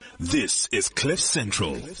This is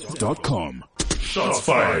CliffCentral.com. Shots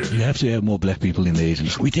fired. You have to have more black people in the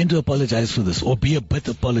agency. We tend to apologize for this or be a bit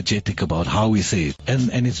apologetic about how we say it.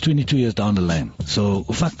 And it's 22 years down the line. So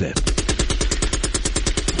fuck that.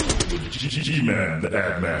 G-Man, the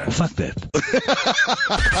ad man. Fuck that.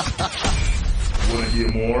 Want to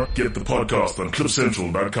hear more? Get the podcast on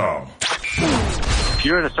CliffCentral.com. If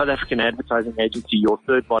you're in a South African advertising agency, your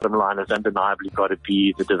third bottom line has undeniably got to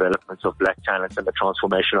be the development of black talent and the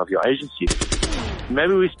transformation of your agency.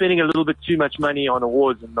 Maybe we're spending a little bit too much money on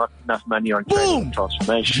awards and not enough money on training and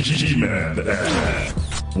transformation. G-Man, the ad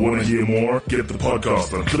man. Want to hear more? Get the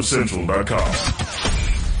podcast on CliffCentral.com.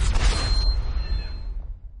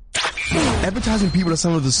 Advertising people are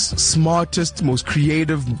some of the smartest, most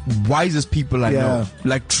creative, wisest people I know.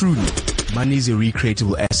 Like, truly. Money is a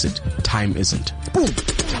recreatable asset. Time isn't. Boom.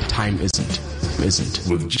 Time isn't.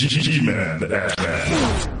 With G-Man, the ad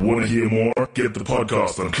man. Want to hear more? Get the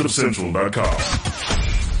podcast on CliffCentral.com.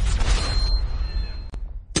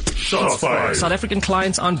 Shots fired. South African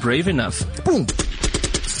clients aren't brave enough. Boom.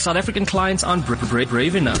 South African clients aren't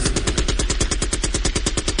brave enough.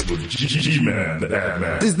 With G-Man, the ad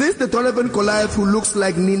man. Is this the Donovan Goliath who looks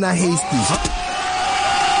like Nina Hasty?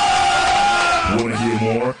 Want to hear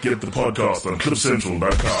more? Get the podcast on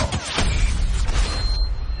CliffCentral.com.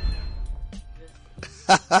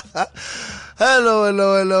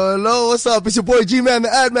 Hello. What's up? It's your boy G-Man,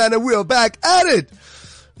 the ad man, and we are back at it.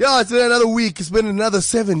 Yeah, it's been another week. It's been another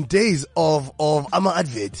 7 days of Ama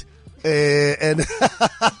Advent. And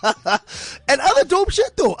other dope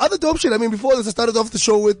shit though. Other dope shit. I mean, before this, I started off the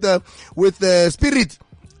show with Spirit.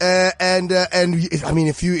 And I mean,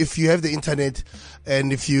 if you have the internet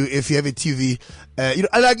and if you have a TV,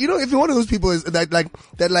 if you're one of those people is that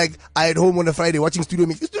I at home on a Friday watching Studio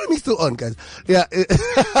Mix. Is Studio Mix still on, guys? Yeah.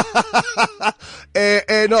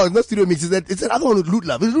 No, it's not Studio Mix. It's that other one with Loot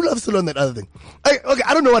Love. Is Loot Love still on that other thing? Okay,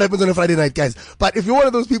 I don't know what happens on a Friday night, guys. But if you're one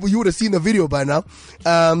of those people, you would have seen the video by now.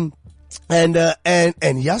 And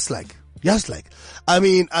yes, I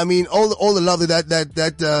mean, all the love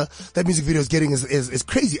that music video is getting is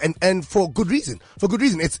crazy, and for good reason.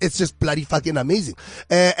 It's just bloody fucking amazing.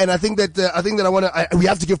 And I think that we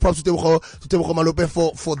have to give props to Tebogo Malope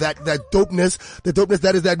for that dopeness, the dopeness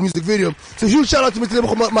that is that music video. So huge shout out to Mr.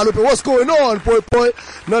 Tebogo Malope. What's going on, boy?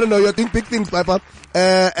 No, you're doing big things, Piper.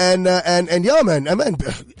 And yeah, man. And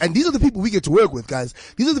these are the people we get to work with, guys.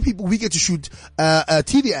 These are the people we get to shoot,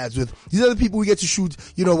 TV ads with. These are the people we get to shoot,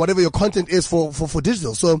 whatever your content is for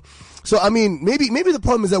digital. So I mean, maybe the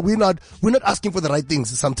problem is that we're not asking for the right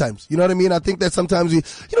things sometimes. You know what I mean? I think that sometimes you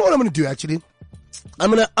know what I'm gonna do actually?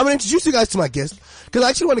 I'm gonna introduce you guys to my guest, cause I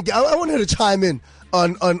actually I want her to chime in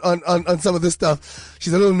on some of this stuff.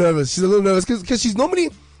 She's a little nervous cause she's normally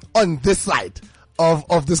on this side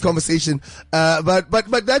of this conversation. But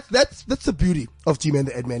that's the beauty of G-Man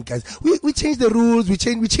the Edman, guys. We change the rules, we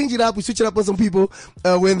change it up, we switch it up on some people,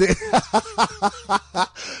 when they,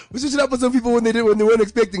 we switch it up on some people when they weren't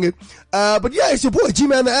expecting it. But yeah, it's your boy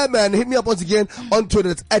G-Man the Edman. Hit me up once again on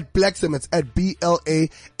Twitter. It's at Blaxem. It's at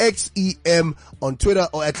BLAXEM on Twitter,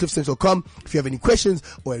 or at CliffCentral.com if you have any questions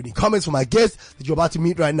or any comments for my guest that you're about to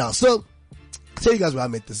meet right now. So, I'll tell you guys where I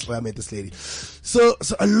met this lady. So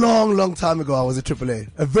a long time ago, I was at AAA.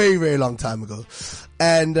 A very, very long time ago.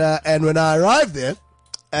 And when I arrived there,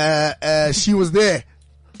 she was there.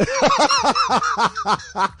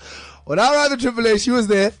 When I arrived at AAA, she was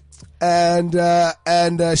there. And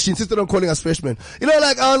she insisted on calling us freshmen. I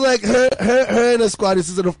was like, her and her squad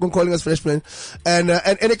insisted on calling us freshmen. And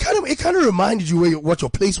it kind of reminded you what your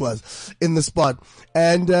place was in the spot.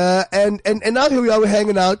 And now here we are, we're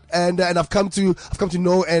hanging out, and I've come to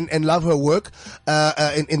know and love her work,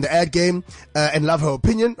 in the ad game, and love her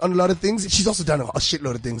opinion on a lot of things. She's also done a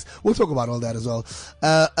shitload of things. We'll talk about all that as well.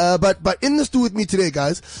 But in the stew with me today,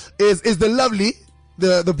 guys, is the lovely,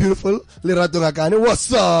 the beautiful Lerato Ngakane.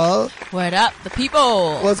 What's up? What up, the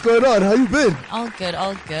people? What's going on? How you been? All good.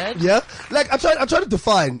 Yeah? Like, I'm trying to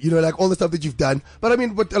define, all the stuff that you've done. But I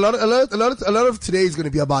mean, but a lot of today is going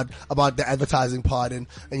to be about the advertising part and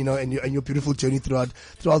your beautiful journey through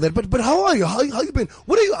all that. But how are you? How you been?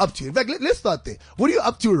 What are you up to? In fact, let's start there. What are you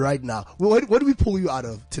up to right now? What do we pull you out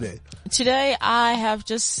of today? Today, I have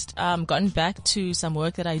just gotten back to some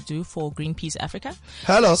work that I do for Greenpeace Africa.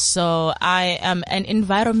 Hello. So I am an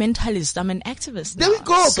environmentalist. I'm an activist. There now, we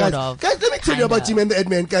go, sort guys. of. Guys, let me tell you about G-Man the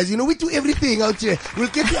Edman, guys. We do everything out here. We'll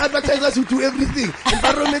get the advertisers who do everything.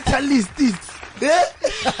 Environmentalists. Yeah.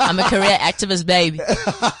 I'm a career activist, baby.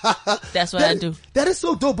 That's what I do. That is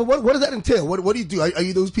so dope. But what does that entail? What do you do? Are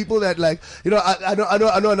you those people that like, you know, I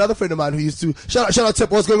know another friend of mine who used to shout out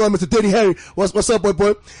Tip. What's going on, Mr. Dirty Harry? What's up,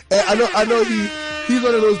 boy? I know he's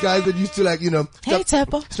one of those guys that used to like, you know,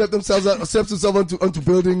 strap themselves onto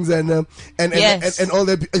buildings and all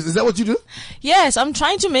that. Is that what you do? Yes, I'm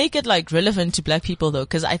trying to make it like relevant to black people though,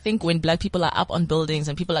 because I think when black people are up on buildings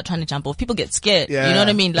and people are trying to jump off, people get scared. Yeah. You know what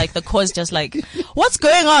I mean? Like the cause just like, what's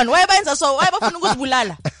going on? Why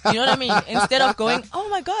you know what I mean? Instead of going, oh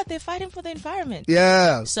my God, they're fighting for the environment.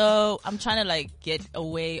 Yeah. So I'm trying to like get a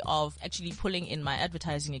way of actually pulling in my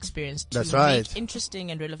advertising experience to make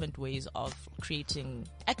interesting and relevant ways of creating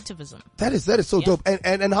activism. That is so dope.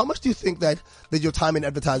 And how much do you think that your time in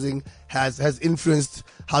advertising has influenced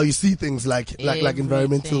how you see things like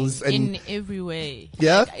environmentals and in every way?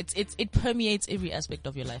 Yeah. Like it permeates every aspect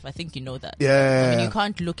of your life. I think you know that. Yeah. I mean, you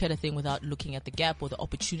can't look at a thing without looking at the gap or the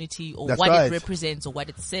opportunity or That's what right. it represents or what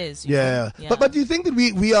it says. Yeah. But do you think that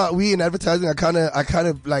we in advertising are kind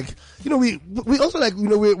of like, you know, we also like, you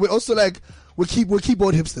know, we're also like, we're keyboard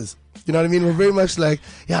hipsters. You know what I mean? We're very much like,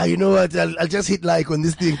 yeah, you know what? I'll just hit like on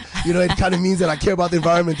this thing. You know, it kind of means that I care about the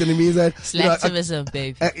environment, and it means that activism,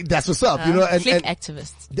 babe. That's what's up. You know, and click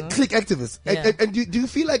activists. Click activists. Yeah. And do you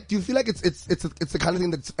feel like it's the kind of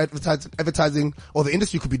thing that advertising or the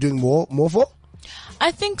industry could be doing more for? I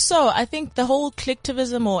think so. I think the whole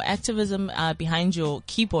clicktivism or activism behind your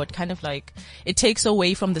keyboard kind of like, it takes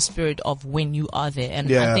away from the spirit of when you are there.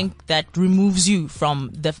 And I think that removes you from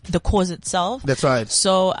the cause itself. That's right.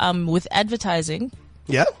 So, with advertising,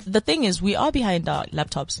 yeah. The thing is, we are behind our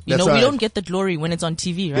laptops. You That's know, right. we don't get the glory when it's on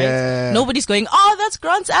TV, right? Yeah. Nobody's going, oh, that's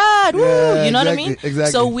Grant's ad. Woo! Yeah, you know what I mean? Exactly.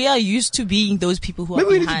 So we are used to being those people who Maybe are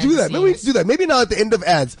we need behind to do the that. Maybe we need to do that. Maybe now at the end of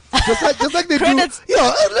ads, just like they Credits. do. Yeah,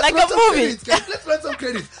 let's Like run a some movie. Credits, guys. Let's run some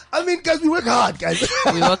credits. I mean, guys, we work hard, guys.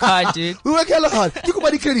 We work hard, dude. We work hella hard. You can buy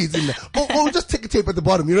the credits in there. Or just take a tape at the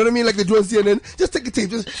bottom. You know what I mean? Like they do on CNN. Just take a tape.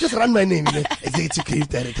 Just run my name. You know? Executive creative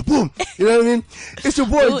director. Boom. You know what I mean? It's your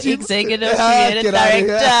boy. Executive creative director.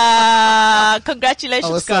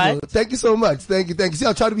 Congratulations, Scott. Thank you so much. Thank you. See,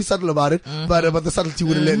 I'll try to be subtle about it, but the subtlety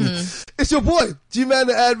wouldn't let me. It's your boy, G-Man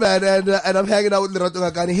the Ad Man, and I'm hanging out with Lerato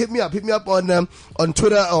Ngakane. Hit me up on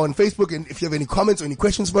Twitter or on Facebook, and if you have any comments or any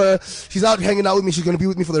questions for her, she's out hanging out with me. She's going to be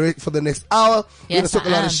with me for the next hour. We're going to talk a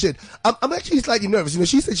lot of shit. I'm actually slightly nervous. You know,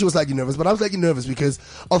 she said she was slightly nervous, but I was slightly nervous because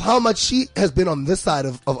of how much she has been on this side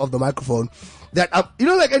of the microphone. That you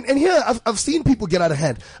know, like, and here I've seen people get out of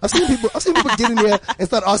hand. I've seen people get in here and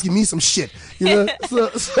start asking me some shit. You know, so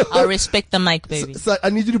I'll respect the mic, baby. So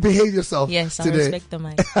I need you to behave yourself. Yes, I'll today. respect the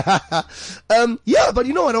mic. Yeah, but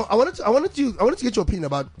you know what? I wanted to get your opinion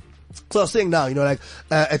about. So I was saying now, you know, like,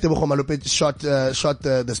 Tebogo Malope shot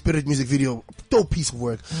the Spirit music video, dope piece of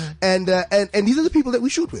work. And these are the people that we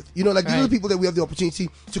shoot with, you know, like, these are the people that we have the opportunity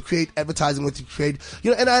to create advertising with, to create,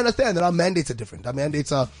 you know, and I understand that our mandates are different. Our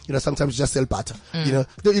mandates are, you know, sometimes just sell butter, you know,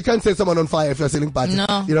 you can't set someone on fire if you're selling butter.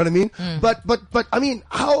 No. You know what I mean? But, I mean,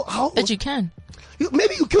 how? That you can.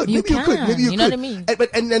 Maybe you could. Maybe you could. You know what I mean?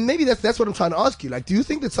 And maybe that's what I'm trying to ask you. Like, do you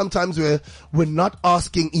think that sometimes we're not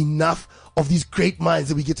asking enough of these great minds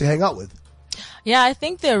that we get to hang out with? Yeah, I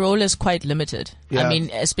think their role is quite limited. Yeah. I mean,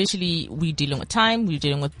 especially we're dealing with time, we're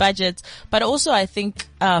dealing with budgets, but also I think,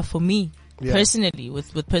 for me, personally,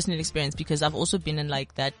 with personal experience, because I've also been in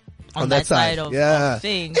like that, on that side of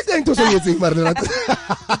things.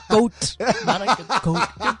 Goat. Not like a goat.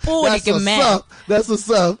 Like a man. That's what's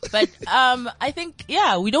up. But, I think,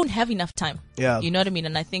 we don't have enough time. Yeah. You know what I mean?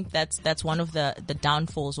 And I think that's one of the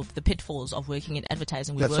downfalls of the pitfalls of working in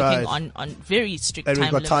advertising. We're That's working right. on very strict And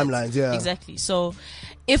time we've got limits. timelines, yeah. Exactly. So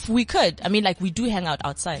if we could, I mean, like, we do hang out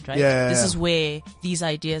outside, right? Yeah. This is where these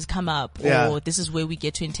ideas come up, or Yeah. this is where we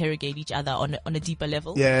get to interrogate each other on a deeper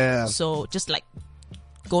level. Yeah. So just like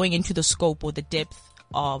going into the scope or the depth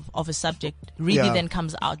of a subject really then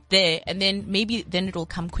comes out there, and then maybe then it will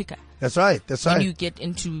come quicker. That's right. When you get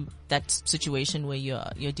into that situation where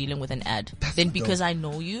you're dealing with an ad, then because I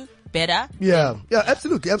know you better. Yeah,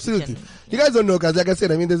 absolutely. You guys don't know, guys. Like I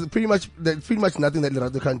said, I mean, there's pretty much nothing that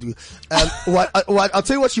Lerato can't do. I'll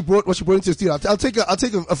tell you what she brought into the studio. I'll take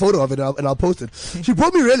a photo of it and I'll post it. She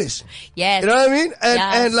brought me relish. Yes. You know what I mean? And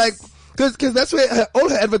yes. like, cause that's where all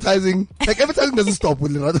her advertising doesn't stop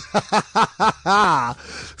with Lerato.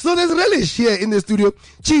 So there's relish here in the studio.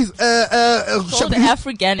 Cheese, Called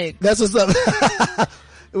Afriganic. That's what's up.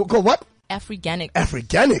 Called what? Afriganic.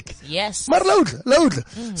 Afriganic? Yes. Maar loud.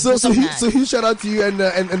 So huge shout out to you and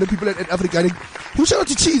the people at Afriganic. Huge shout out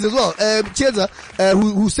to Cheese as well. Chieza,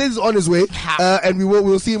 who says he's on his way. And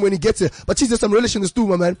we'll see him when he gets here. But Cheese, there's some relish in the stew,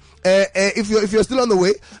 my man. If you're still on the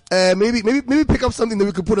way, maybe pick up something that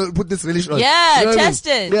we could put this relish on. Yeah, you know test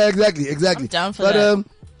it. Yeah, exactly. I'm down for that.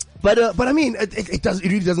 But I mean, it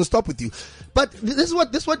really doesn't stop with you. But this is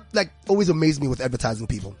what like always amazed me with advertising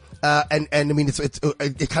people. And I mean,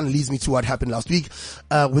 it kind of leads me to what happened last week,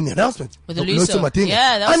 when the announcement. With the Luso.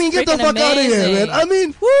 Yeah, that was get the fuck amazing. out of here, man. I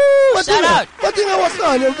mean, woo, shout out.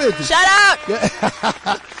 Shout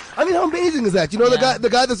out. I mean, how amazing is that? You know, the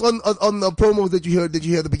guy that's on the promos that you heard at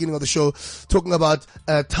the beginning of the show, talking about,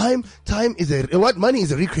 time is money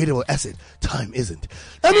is a recreatable asset. Time isn't.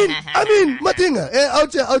 I mean, Matinga,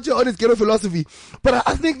 out here on his ghetto philosophy. But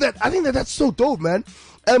I think that's so dope, man.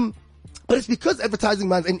 But it's because advertising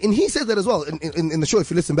minds, and he says that as well in the show.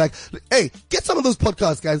 If you listen back, hey, get some of those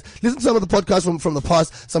podcasts, guys. Listen to some of the podcasts from the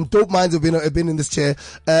past. Some dope minds have been in this chair,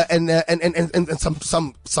 and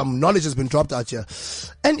some knowledge has been dropped out here.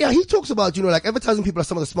 And yeah, he talks about, you know, like advertising people are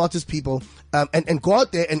some of the smartest people, and go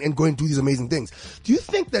out there and go and do these amazing things. Do you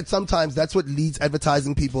think that sometimes that's what leads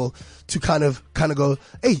advertising people to kind of go,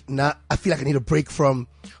 hey, I feel like I need a break from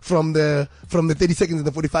the 30 seconds and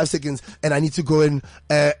the 45 seconds, and I need to go and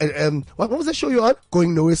what was that show you're on?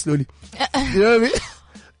 Going Nowhere Slowly. You know what I mean?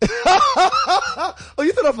 Oh,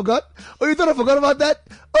 you thought I forgot about that?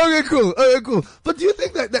 Okay, cool. But do you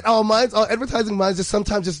think that our advertising minds just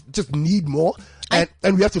sometimes just need more? And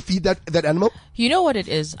we have to feed that animal? You know what it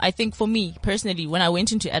is? I think for me, personally, when I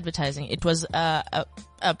went into advertising, it was a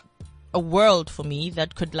world for me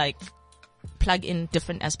that could like plug in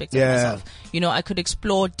different aspects of myself. You know, I could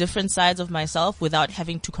explore different sides of myself without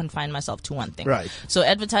having to confine myself to one thing. Right. So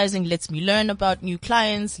advertising lets me learn about new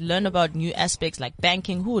clients, learn about new aspects like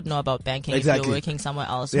banking. Who would know about banking if you're working somewhere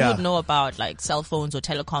else? Yeah. Who would know about like cell phones or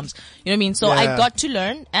telecoms? You know what I mean? So I got to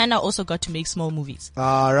learn, and I also got to make small movies.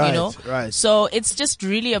 Right. You know? Right. So it's just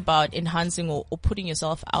really about enhancing or putting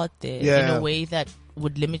yourself out there in a way that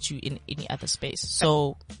would limit you in any other space.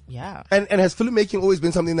 So, yeah. And has filmmaking always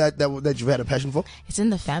been something that you've had a passion for? It's in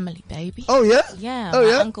the family, baby. Oh, yeah? Yeah.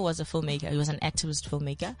 My uncle was a filmmaker. He was an activist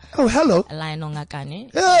filmmaker. Oh, hello. Lionel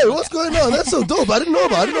Ngakane. Hey, what's going on? That's so dope. I didn't know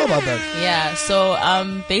about that. Yeah.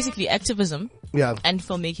 So, basically activism and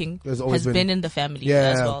filmmaking has been in the family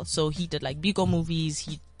as well. So he did like Biko movies.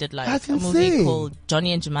 He did like a movie called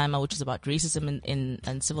Johnny and Jemima, which is about racism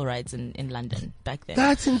and civil rights in London back then.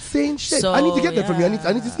 That's insane shit. So, I need to get that from you. I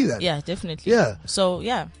need to see that. Yeah, definitely. Yeah. So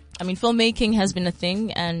yeah, I mean, filmmaking has been a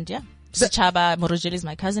thing, and Sichaba Morojeli is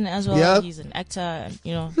my cousin as well. Yeah. He's an actor, and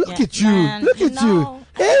you know. Look at you. Man, Look at you.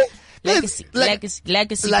 Hey? Legacy. Like I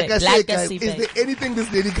said, guys, is there anything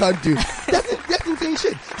this lady can't do? That's insane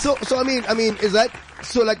shit. So I mean, is that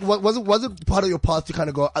so? Like, was it part of your path to kind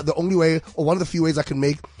of go the only way or one of the few ways I can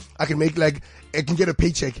make like I can get a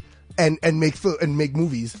paycheck and make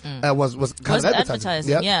movies was kind of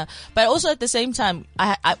advertising. Yeah. But also at the same time,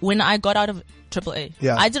 I when I got out of AAA,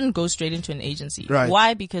 I didn't go straight into an agency. Right.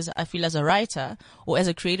 Why? Because I feel as a writer or as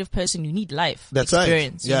a creative person, you need life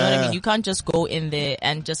experience. Right. You know what I mean? You can't just go in there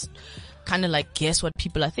and just kind of like guess what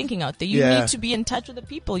people are thinking out there. You need to be in touch with the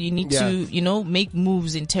people. You need to, you know, make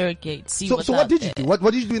moves, interrogate, see what's So out what did there. you do? What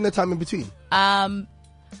did you do in the time in between?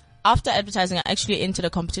 After advertising, I actually entered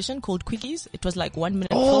a competition called Quickies. It was like 1 minute.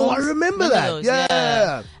 Oh, films. I remember that. Those?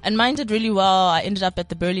 Yeah. And mine did really well. I ended up at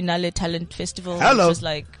the Berlinale Talent Festival. Hello. Which was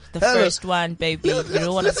like the first one, baby. You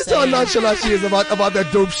don't want to Listen say. to how nonchalant she is about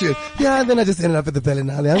that dope shit. Yeah, and then I just ended up at the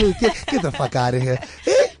Berlinale. I mean, get the fuck out of here.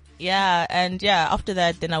 Yeah, and after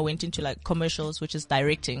that, then I went into like commercials, which is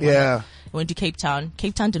directing. Yeah. I went to Cape Town.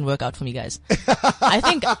 Cape Town didn't work out for me, guys. I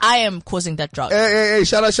think I am causing that drought. Hey,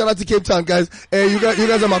 shout out to Cape Town, guys. Hey, you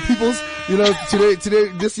guys are my peoples. You know, today,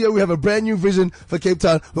 this year we have a brand new vision for Cape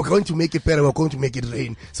Town. We're going to make it better. We're going to make it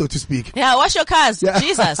rain, so to speak. Yeah, wash your cars. Yeah.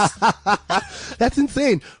 Jesus. That's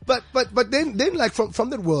insane. But then like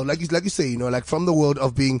from that world, like you say, you know, like from the world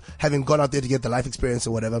of having gone out there to get the life experience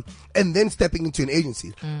or whatever, and then stepping into an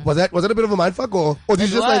agency. Was that a bit of a mindfuck or did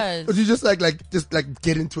you just like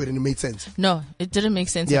get into it and it made sense? No, it didn't make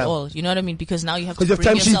sense at all. You know what I mean? Because now you have to you have bring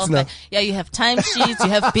time yourself sheets now. back. Yeah, you have time sheets, you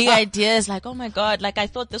have big ideas, like, oh my God, like I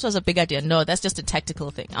thought this was a big idea. No, that's just a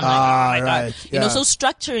tactical thing. I'm like, oh my God. You know, so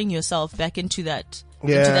structuring yourself back into that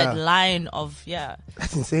line of,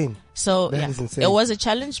 That's insane. So That is insane. it was a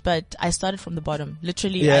challenge, but I started from the bottom.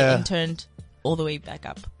 Literally, I interned all the way back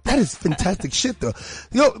up. That is fantastic shit, though.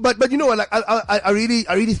 But you know what? Like, I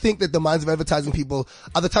really think that the minds of advertising people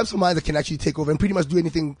are the types of minds that can actually take over and pretty much do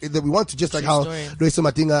anything that we want to, just like how Loyiso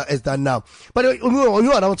Madinga has done now. But you know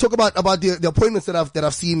what? I want to talk about the appointments that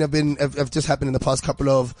I've seen have just happened in the past couple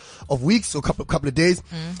of weeks or couple of days.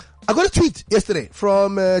 I got a tweet yesterday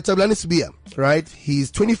from Jabulani Sibiya. Right?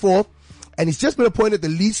 He's 24. And he's just been appointed the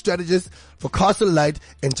lead strategist for Castle Light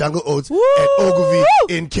and Jungle Oats at Ogilvy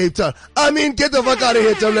in Cape Town. I mean, get the fuck out of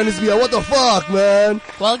here, Jabulani Sibiya. What the fuck, man?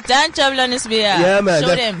 Well done, Jabulani Sibiya. Yeah,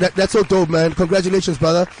 man. That's so dope, man. Congratulations,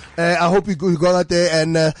 brother. I hope you go out there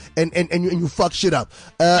and you fuck shit up.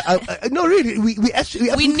 No, really, we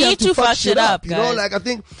actually need to fuck shit up, you know, like I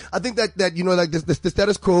think that you know, like the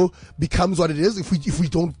status quo becomes what it is if we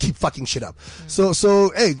don't keep fucking shit up.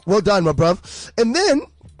 So hey, well done, my bruv. And then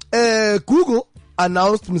Google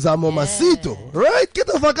announced Mzamo Masito, right? Get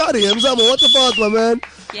the fuck out of here, Mzamo. What the fuck, my man?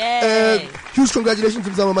 Huge congratulations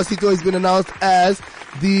to Mzamo Masito. He's been announced as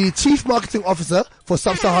the Chief Marketing Officer for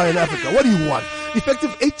Sub-Saharan Africa. What do you want?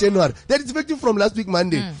 Effective 8 January. That is effective from last week,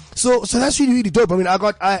 Monday. So that's really, really dope. I mean,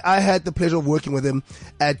 I had the pleasure of working with him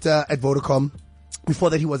at Vodacom.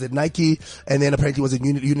 Before that, he was at Nike, and then apparently he was at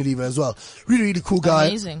Unilever as well. Really, really cool guy.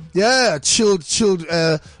 Amazing. Yeah, chilled,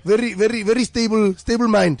 very, very, very stable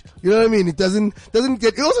mind. You know what I mean? It also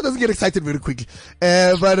doesn't get excited very quickly.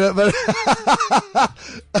 But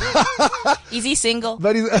is he single?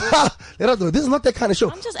 But this is not that kind of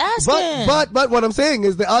show. I'm just asking. But what I'm saying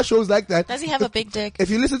is there are shows like that. Does he have a big dick?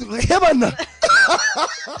 If you listen to Hebana.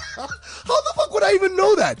 How the fuck would I even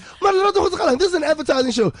know that? Man, this is an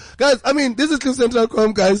advertising show. Guys, I mean, this is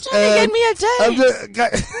CliffCentral.com, guys. Trying to get me a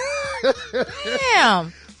date.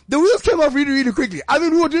 Damn. The wheels came off really, really quickly. I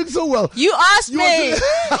mean, we were doing so well. You asked me.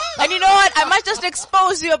 And you know what? I might just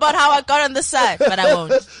expose you about how I got on the side, but I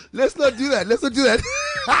won't. Let's not do that.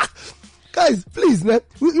 Guys, please, man.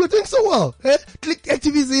 You were doing so well. Eh? Click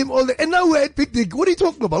activism, all that. And now we're at Big Dick. What are you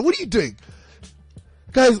talking about? What are you doing?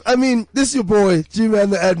 Guys, I mean, this is your boy, G-Man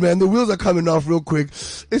the Ad Man. The wheels are coming off real quick.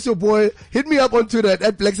 It's your boy. Hit me up on Twitter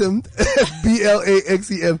at Blaxem,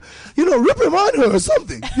 BLAXEM. You know, rip him on her or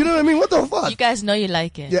something. You know what I mean? What the fuck? You guys know you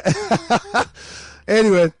like it. Yeah.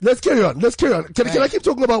 Anyway, let's carry on. Can I keep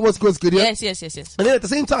talking about what's good? Yeah? Yes. And then at the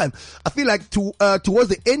same time, I feel like towards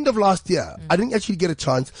the end of last year, I didn't actually get a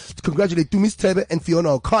chance to congratulate Tumis Tebe and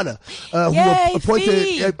Fiona O'Connor, who were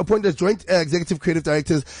appointed as joint executive creative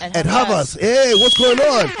directors at Havas. Hey, what's going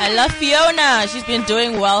on? I love Fiona. She's been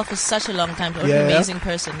doing well for such a long time. An amazing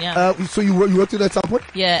person. Yeah. So you worked with her at some point?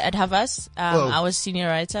 Yeah, at Havas. I was senior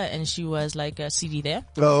writer and she was like a CD there.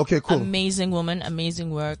 Oh, okay, cool. Amazing woman,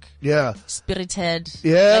 amazing work. Yeah. Spirited.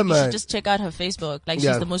 Yeah, like, man. You should just check out her Facebook. Like,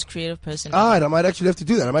 she's the most creative person. Alright, I might actually have to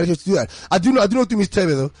do that. I do know Tumis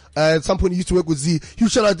Tebe though. At some point he used to work with Z.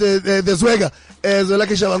 Huge shout out the Zwega.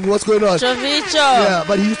 What's going on? Chavicho. Yeah,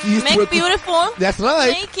 but he used to Make work beautiful. That's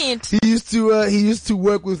right. Make it. He used to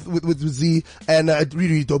work with Z, and a really,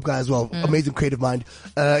 really dope guy as well. Amazing creative mind.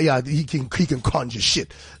 He can conjure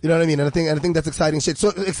shit. You know what I mean? And I think that's exciting shit. So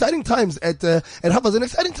exciting times at Havas and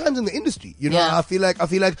exciting times in the industry. You know, I feel like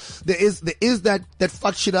there is that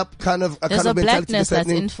fuck shit up kind of There's a mentality blackness that's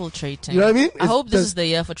infiltrating. You know what I mean? I hope this is the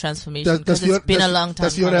year for transformation because it's been a long time.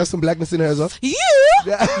 Does Fiona have some blackness in her as well?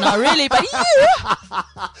 Yeah. Not really, but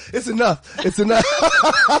yeah. It's enough.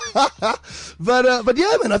 But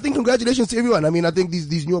yeah, man, I think congratulations to everyone. I mean, I think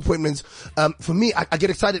these new appointments, for me, I get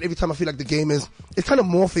excited every time I feel like the game it's kind of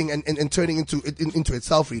morphing and turning into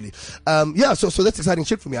itself really. So that's exciting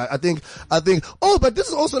shit for me. I think, but this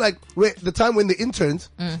is also like the time when the interns,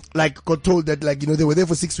 like got told that like, you know, they were there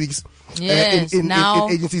for 6 weeks. Yes, in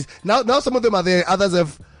agencies. Now some of them are there, others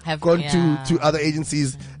have gone to other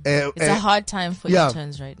agencies. It's a hard time for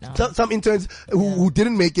interns right now. Some interns who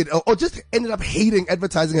didn't make it or just ended up hating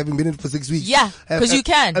advertising, having been in it for 6 weeks. Yeah, because you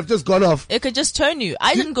can. Have just gone off. It could just turn you.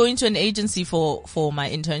 I didn't go into an agency for my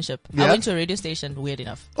internship. I went to a radio station, weird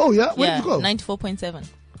enough. Oh yeah? Where did you go? 94.7.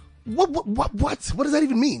 What does that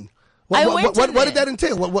even mean? What did that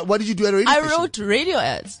entail? What did you do at a radio station? I wrote radio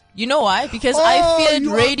ads. You know why? Because I feared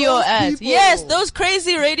radio ads. People. Yes, those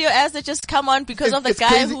crazy radio ads that just come on because of the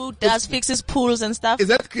guy who fixes pools and stuff.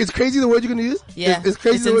 It's crazy the word you're going to use? Yeah. It's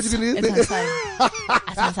crazy the word you're going to use? It's I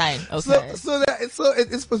Okay. So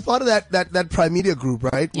it's part of that Prime Media group,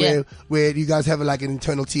 right? Yeah. Where you guys have like an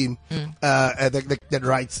internal team that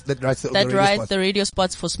writes the radio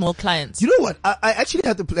spots for small clients. You know what? I actually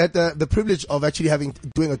had the privilege of actually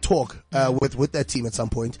doing a talk with that team at some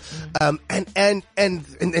point, and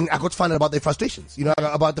I got to find out about their frustrations. You know,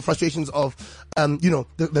 about the frustrations of the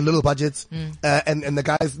little budgets, and the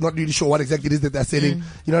guys not really sure what exactly it is that they're selling.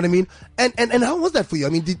 You know what I mean? And how was that for you? I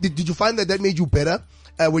mean, did you find that made you better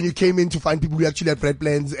when you came in to find people who actually had bread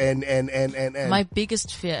plans and My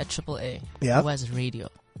biggest fear at AAA was radio.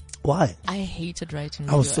 Why? I hated writing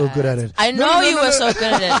radio I was so good at it. I know you were so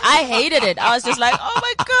good at it. I hated it. I was just like, oh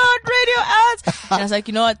my God, radio ads. And I was like,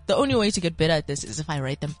 you know what? The only way to get better at this is if I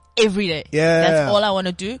write them every day. Yeah. That's all I want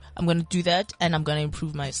to do. I'm going to do that and I'm going to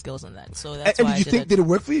improve my skills on that. So that's why did you think, did it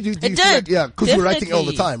work for you? It did. Yeah, because you're writing all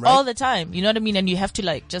the time, right? All the time. You know what I mean? And you have to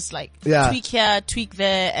tweak here, tweak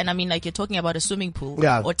there. And I mean, like you're talking about a swimming pool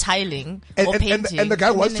or tiling or painting. And the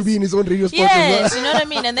guy wants to be in his own radio spot as yes, well. you know what I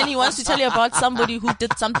mean? And then he wants to tell you about somebody who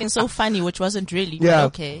did something so funny, which wasn't really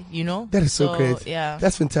okay, you know? That is so great. Yeah.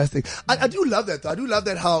 That's fantastic. I do love that though. I do love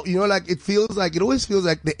that how, you know, like it always feels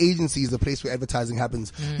like the agency is the place where advertising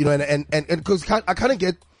happens, you know, and cause I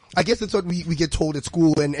guess that's what we get told at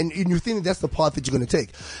school and you think that's the path that you're going to take.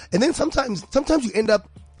 And then sometimes you end up,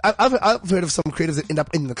 I've heard of some creatives that end up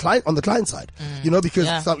on the client side, you know,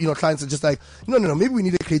 because some, you know, clients are just like, no, maybe we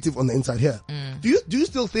need a creative on the inside here. Do you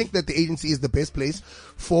still think that the agency is the best place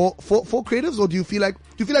for creatives, or do you feel like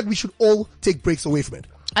we should all take breaks away from it?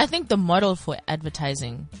 I think the model for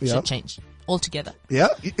advertising should change altogether. Yeah?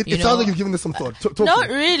 It sounds like you've given this some thought. Not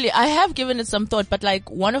really. I have given it some thought, but like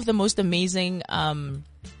one of the most amazing,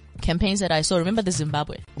 campaigns that I saw. Remember the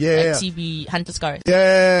Zimbabwe? Yeah. TB Hunter Scarlet.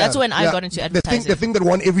 Yeah. That's when I got into advertising. The thing that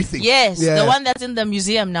won everything. Yes. The one that's in the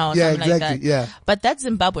museum now. Yeah, something exactly. like that. Yeah. But that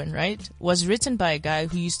Zimbabwean, right, was written by a guy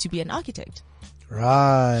who used to be an architect.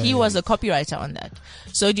 Right. He was a copywriter on that.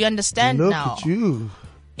 So do you understand now? Look at you.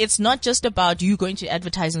 It's not just about you going to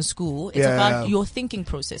advertise in school. It's about your thinking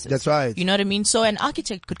processes. That's right. You know what I mean? So an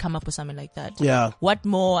architect could come up with something like that. Yeah. What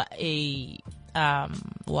more a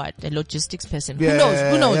logistics person? Yeah, Who knows?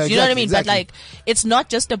 yeah, you know exactly, what I mean? exactly. But like, it's not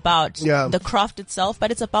just about the craft itself, but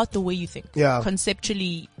it's about the way you think. Yeah.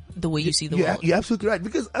 Conceptually, the way you see the world. You're absolutely right.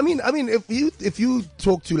 Because I mean, if you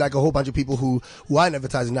talk to like a whole bunch of people who are in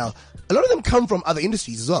advertising now, a lot of them come from other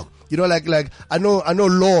industries as well. You know, like I know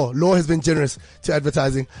law has been generous to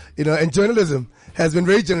advertising, you know, and journalism has been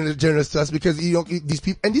very generous to us because, you know, these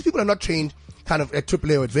people are not trained kind of at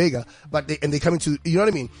AAA or at Vega, but they come into, you know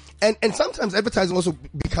what I mean? And sometimes advertising also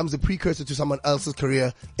becomes a precursor to someone else's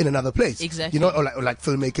career in another place. Exactly. You know, or like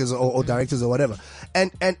filmmakers or directors or whatever.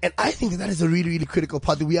 And I think that is a really, really critical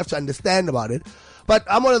part that we have to understand about it. But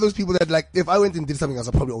I'm one of those people that, like, if I went and did something else,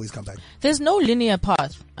 I'll probably always come back. There's no linear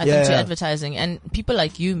path, I think, to advertising. And people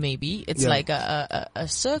like you, maybe, it's like a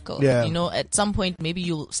circle. Yeah. You know, at some point, maybe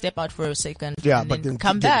you'll step out for a second Yeah, and but then then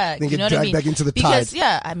come get- back. then You get know what I dragged mean? back into the because,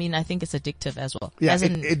 tide. I mean, I think it's addictive as well. Yeah, As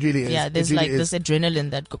in, it really is. Yeah, there's It really like is. this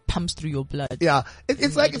adrenaline that pumps through your blood. Yeah,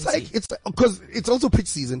 it's like because it's also pitch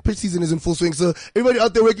season. Pitch season is in full swing. So everybody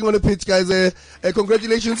out there working on a pitch, guys,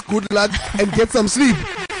 congratulations, good luck, and get some sleep.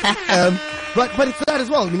 But it's that as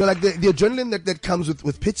well. You know, like the adrenaline that comes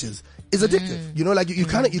with pitches is addictive. You know, like you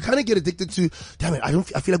kind of get addicted to. Damn it, I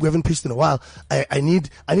feel like we haven't pitched in a while. I need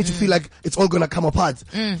to feel like it's all gonna come apart.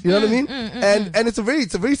 You know what I mean? And it's a very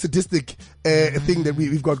sadistic thing that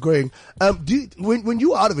we've got going. When you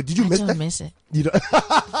were out of it, did you miss that? I don't miss it. You know.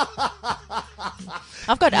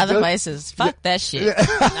 I've got other vices. Fuck that shit.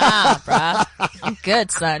 Nah, bruh. I'm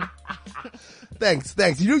good, son.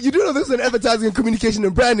 Thanks. You do know this is an advertising and communication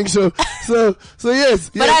and branding show. So yes.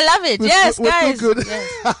 But I love it. Yes, we're guys. still good.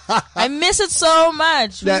 Yes. I miss it so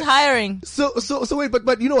much. Who's hiring? So wait,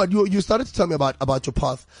 but you know what? You started to tell me about your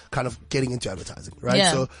path, kind of getting into advertising, right?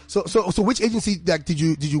 Yeah. So which agency like did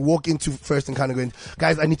you walk into first and kind of going,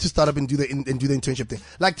 guys, I need to start up and do the internship thing.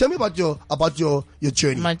 Like, tell me about your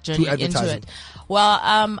journey. My journey to advertising. into it. Well,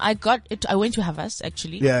 I got it. I went to Havas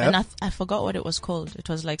actually. Yeah. And I forgot what it was called. It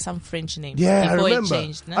was like some French name. Yeah, before I remember. It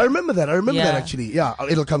changed, no? I remember that. Yeah. Actually. Yeah,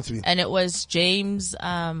 it'll come to me. And it was James,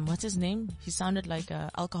 what's his name? He sounded like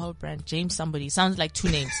a alcohol brand. James somebody. Sounds like two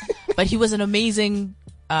names. But he was an amazing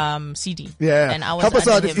CD. Yeah. And I was Help us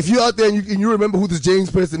under out him. if you're out there and you remember who this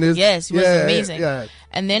James person is. Yes, he was amazing. Yeah.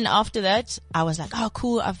 And then after that, I was like, oh,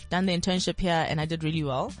 cool. I've done the internship here and I did really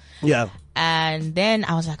well. Yeah. And then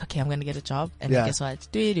I was like, okay, I'm going to get a job. And then guess what? I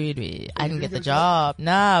didn't get the job.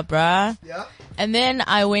 Nah, bruh. Yeah. And then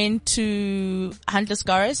I went to Huntless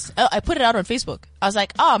Cars. I put it out on Facebook. I was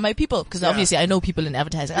like, my people, because obviously I know people in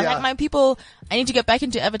advertising. I was like, my people, I need to get back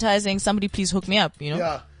into advertising. Somebody please hook me up, you know?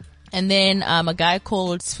 Yeah. And then a guy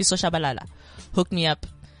called Sfiso Shabalala hooked me up.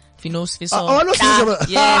 If you know Sfiso. I know Sfiso Shabalala.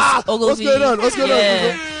 Yes. What's going on? What's going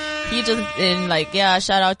on? He just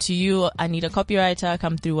shout out to you. I need a copywriter.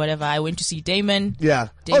 Come through, whatever. I went to see Damon. Yeah.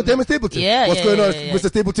 Damon Stapleton. Yeah. What's going on, Mr.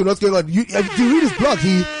 Stapleton? What's going on? Do you read his blog?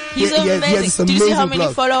 He's amazing. He has this Do you see how many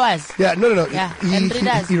blog. followers? Yeah. No. Yeah.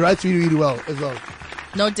 He writes really, really well as well.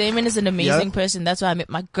 No, Damon is an amazing person. That's why I met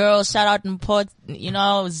my girl. Shout out in Port,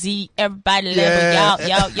 Z, everybody level,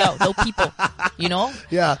 yo, no people,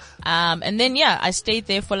 Yeah. And then I stayed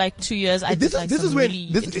there for like 2 years.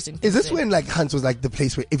 Is this when like Hunt was like the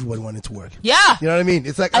place where everyone wanted to work? Yeah. You know what I mean?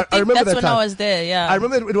 It's like, I remember that's that when time. I was there, yeah. I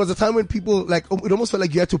remember it was a time when people like, it almost felt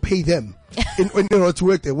like you had to pay them in order to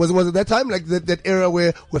work there. Was it that time? Like that era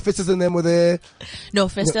where Festus and them were there? No,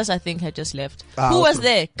 Festus I think had just left. Who was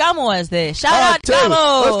there? Gamo was there. Shout out Tim. Gamo.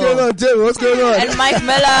 What's going on, Tim? What's going on? And Mike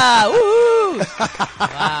Miller. Woohoo.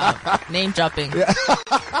 Wow. Name dropping. Yeah.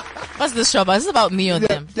 What's this show about? This is about me or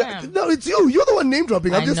them. Yeah. No, it's you. You're the one name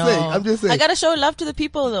dropping. I'm just saying. I gotta show love to the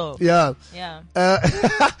people though. Yeah. Yeah.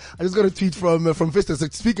 I just got a tweet from Festus.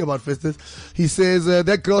 Speaking about Festus, he says,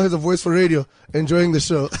 that girl has a voice for radio. Enjoying the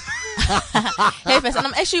show. Hey, Festus. And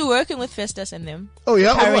I'm actually working with Festus and them. Oh,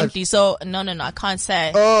 yeah? Currently. So, no, I can't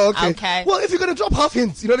say. Oh, okay. Well, if you're going to drop half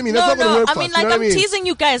hints, you know what I mean? That's not going to work I mean, like, I'm teasing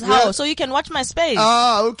you guys how, so you can watch my space.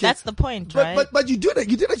 Ah, okay. That's the point, right? But you did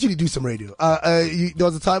actually do some radio. There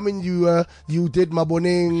was a time when you did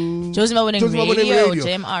Maboneng. Josie Maboneng Radio.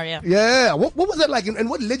 JMR, yeah. Yeah. What was that like? And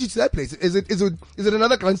what led you to that place? Is it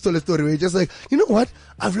another Grand Story story where you're just like, you know what?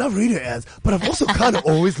 I've loved radio ads, but I've also kind of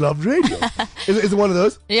always loved radio. Is it one of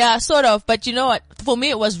those? Yeah, sort of. But you know what? For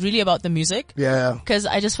me, it was really about the music. Yeah. Because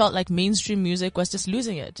I just felt like mainstream music was just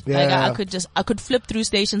losing it. Yeah. Like I could flip through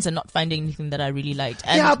stations and not find anything that I really liked.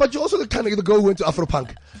 And yeah, but you're also the kind of the girl who went to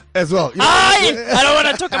Afropunk as well. I don't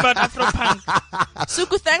want to talk about Afropunk.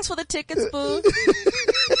 Suku, thanks for the tickets, boo.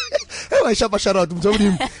 Hey, shout out. Hey, shout out. Why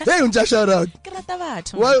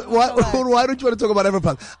don't you want to talk about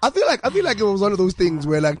Afropunk? I feel like it was one of those things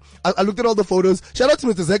where like I looked at all the photos. Shout out to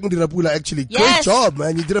Mr. Zach Ndirapula actually. Yes. Great job,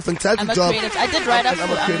 man. You did a fantastic job. I did write up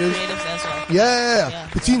for creatives as well. Yeah.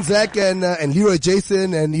 Between Zach and Leroy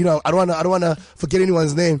Jason and I don't wanna forget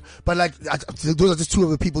anyone's name, but like those are just two of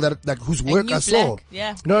the people that like whose work I saw.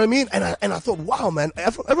 Yeah. You know what I mean? And I thought, wow, man,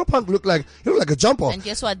 Afropunk looked like a jump off. And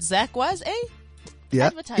guess what? Zach was yeah,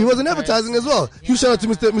 he was in advertising as well. Huge shout out to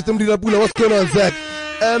Mr. Mdirapula. What's going on, Zach?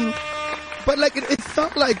 But like it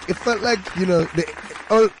felt like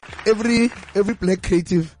every black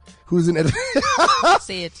creative who's in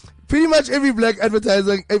say it. Pretty much every black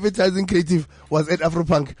advertising creative was at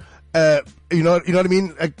Afropunk. You know what I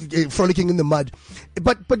mean? Like, frolicking in the mud.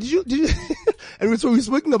 But did you? And so we were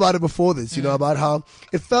speaking about it before this, about how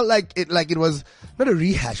it felt like it was not a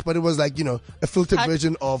rehash, but it was like, a filtered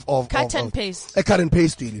version of cut and paste. A cut and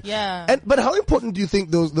paste, really. Yeah. But how important do you think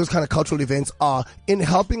those kind of cultural events are in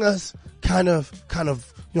helping us kind of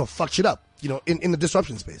fuck shit up? In the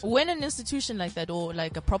disruption space. When an institution like that or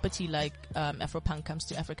like a property like Afropunk comes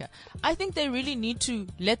to Africa, I think they really need to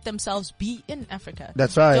let themselves be in Africa.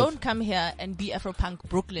 That's right. Don't come here and be Afropunk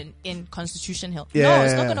Brooklyn in Constitution Hill. Yeah. No,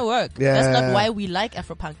 it's not going to work. Yeah. That's not why we like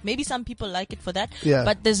Afropunk. Maybe some people like it for that,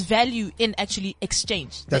 but there's value in actually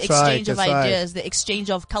exchange. That's the exchange right. of That's ideas, right. the exchange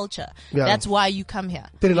of culture. Yeah. That's why you come here.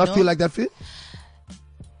 Did it not feel like that for you?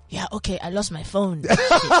 Yeah, okay, I lost my phone.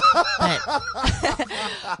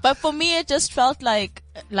 But for me, it just felt like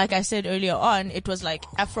I said earlier on, it was like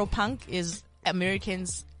Afropunk is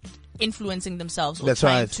Americans influencing themselves or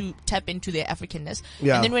trying to tap into their Africanness.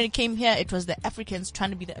 Yeah. And then when it came here, it was the Africans trying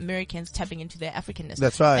to be the Americans tapping into their Africanness.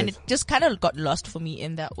 That's right. And it just kind of got lost for me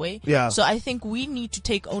in that way. Yeah. So I think we need to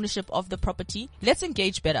take ownership of the property. Let's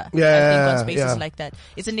engage better. Yeah. I think on spaces like that.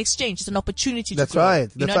 It's an exchange. It's an opportunity to grow. Right.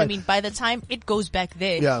 You know what I mean? By the time it goes back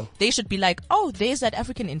there, they should be like, oh, there's that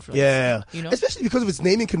African influence. Yeah. Especially because of its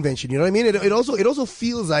naming convention. You know what I mean? It also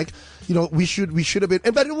feels like, we should have been,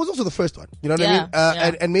 but it was also the first one. You know what I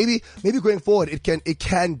mean? And maybe going forward, it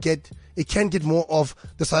can get more of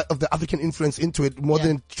the side of the African influence into it more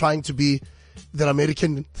than trying to be that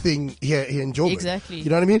American thing here in Joburg. Exactly. You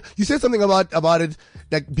know what I mean? You said something about it,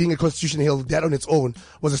 like being a Constitution Hill, that on its own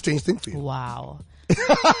was a strange thing for you. Wow.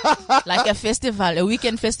 Like a festival, a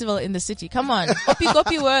weekend festival in the city. Come on.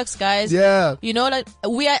 Gopi works, guys. Yeah. You know, like,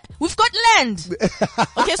 we've got land.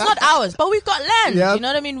 Okay, it's not ours, but we've got land. Yeah. You know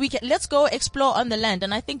what I mean? Let's go explore on the land.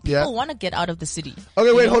 And I think people want to get out of the city.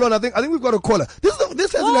 Okay, wait, hold on. I think we've got a caller. This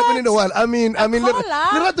hasn't happened in a while. I mean,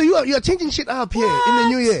 Lerato, you are changing shit up here in the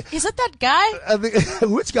new year. Is it that guy? I think,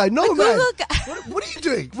 which guy? No, man. What are you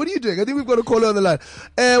doing? What are you doing? I think we've got a caller on the line.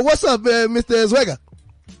 What's up, Mr. Zwega?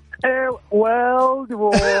 World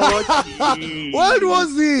War Z. World War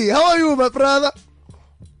Z. How are you, my brother?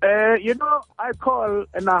 I call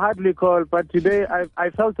and I hardly call, but today I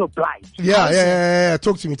felt obliged. Yeah.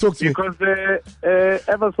 Talk to me. Because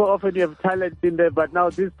ever so often you have talent in there, but now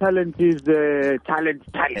this talent is talent.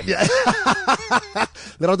 Yeah.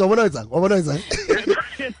 Lerato, what is that?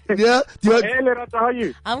 Yeah. Hey, Lerato, how are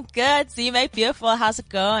you? I'm good. See, my beautiful. How's it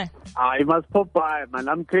going? You must pop by, man.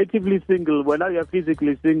 I'm creatively single. Well, now you're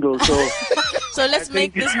physically single, so. So let's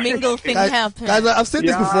make this mingle thing happen. Guys, I've said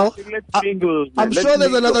this before. Let's mingle. I'm sure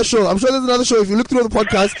there's another show. If you look through the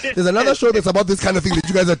podcast, there's another show that's about this kind of thing that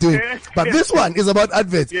you guys are doing. But this one is about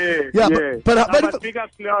adverts. Yeah. But big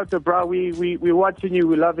up to bro. We're watching you.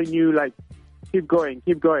 We're loving you. Like, keep going.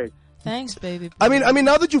 Thanks, baby. I mean,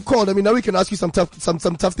 now that you've called, now we can ask you some tough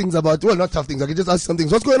things about. Well, not tough things. I can just ask you some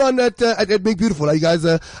things. What's going on at Make Beautiful? Are you guys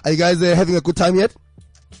having a good time yet?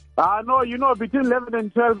 No, between 11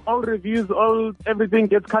 and 12, all reviews, everything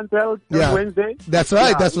gets cancelled on Wednesday. That's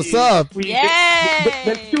right. That's what's up.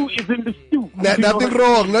 The stew is in the stew.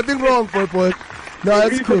 Nothing wrong, boy. No,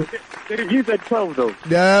 that's cool. The reviews at 12 though.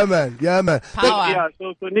 Yeah, man. Power.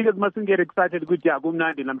 So niggas mustn't get excited. Good job.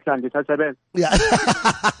 Yeah.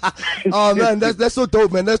 Oh man, that's so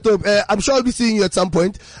dope, man. That's dope. I'm sure I'll be seeing you at some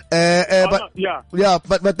point. But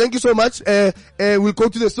thank you so much. We'll go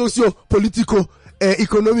to the socio-political,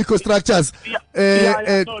 economical structures.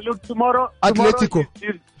 Look, tomorrow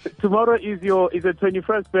Tomorrow is your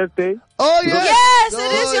 21st birthday. Oh yeah. Yes,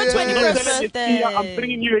 it is your 21st birthday. I'm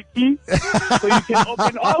bringing you a key so you can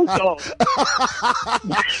open all doors.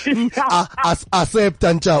 Accept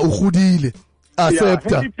Ancha ukhudile. Accept.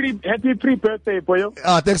 Happy pre-birthday, boyo.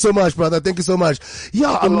 Thanks so much, brother. Thank you so much.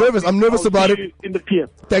 Yeah, I'm nervous. I'm nervous about it. In the pier.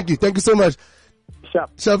 Thank you so much. Sharp.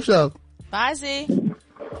 Bye, Z.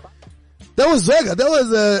 That was Zwega. That was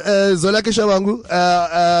Zolake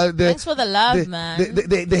Shabangu. Thanks for the love, man.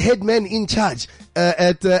 The head man in charge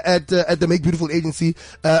at the Make Beautiful agency.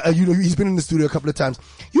 He's been in the studio a couple of times.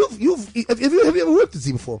 Have you ever worked with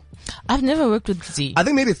Z before? I've never worked with Z. I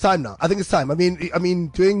think maybe it's time now. I think it's time. I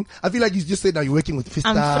feel like you just said now you're working with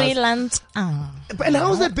Fistars. I'm freelance. And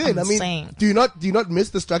how's that been? Do you not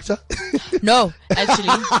miss the structure? No, actually.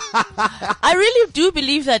 I really do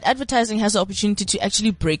believe that advertising has the opportunity to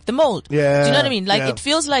actually break the mold. Yeah. Do you know what I mean? It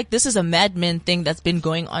feels like this is a Mad Men thing that's been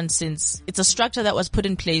going on since it's a structure that was put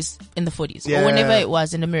in place in the 40s or whenever it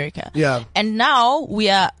was in America. Yeah. And now we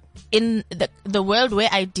are in the world where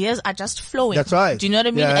ideas are just flowing. That's right. Do you know what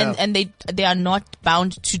I mean? Yeah. And they are not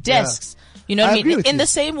bound to desks. Yeah. You know what I mean? In the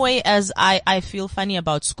same way as I feel funny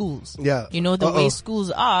about schools. Yeah. You know, the way schools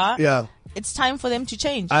are. Yeah. It's time for them to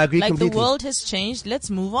change. I agree completely. The world has changed. Let's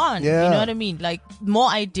move on. Yeah. You know what I mean? More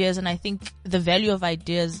ideas, and I think the value of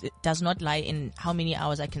ideas does not lie in how many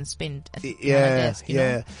hours I can spend at my desk. You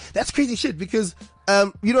know? That's crazy shit because,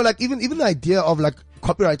 even the idea of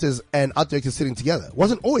copywriters and art directors sitting together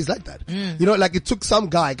wasn't always like that. It took some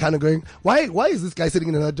guy kind of going, why is this guy sitting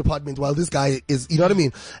in another department while this guy is, you know what I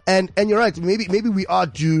mean? And you're right. Maybe we are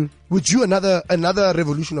due another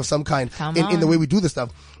revolution of some kind in the way we do this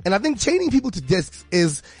stuff. And I think chaining people to desks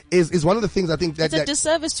is one of the things I think it's a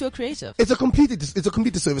disservice to a creative. It's a complete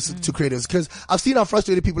disservice to creatives because I've seen how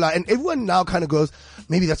frustrated people are, and everyone now kind of goes,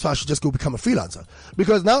 maybe that's why I should just go become a freelancer,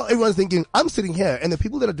 because now everyone's thinking I'm sitting here and the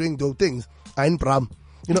people that are doing dope things are in Bram.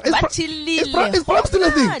 Is Bram still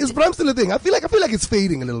a thing? Is Bram still a thing? I feel like it's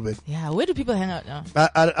fading a little bit. Yeah, where do people hang out now?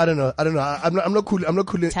 I don't know. I'm not cool.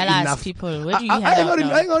 Tell enough. us, people. Where do you hang out?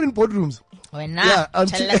 I hang out in boardrooms. We're not. Tell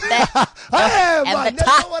us that. Man, that's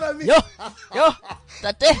not what I mean. Yo,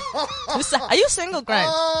 are you single, Grant?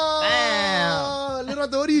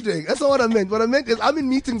 What are you doing? That's not what I meant. What I meant is I'm in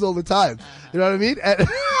meetings all the time. You know what I mean?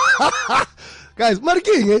 Guys,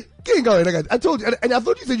 King going. I told you, and I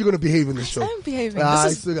thought you said you're going to behave in this show. I'm behaving.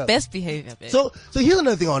 This is best behavior, babe. So here's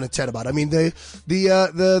another thing I want to chat about. I mean,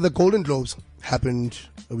 the Golden Globes happened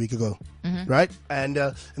a week ago, right? And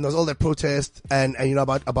there was all that protest and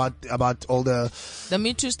about all the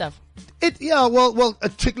Me Too stuff.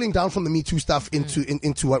 Trickling down from the Me Too stuff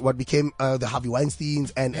into what became the Harvey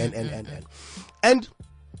Weinsteins and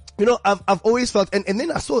you know, I've always felt, and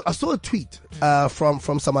then I saw a tweet,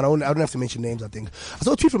 from someone, I don't have to mention names, I think. I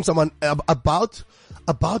saw a tweet from someone about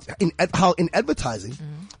how in advertising,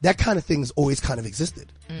 that kind of thing's always kind of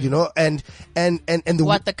existed, you know, and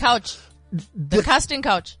the couch? The casting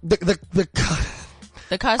couch? The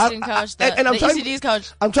casting couch, the ECD's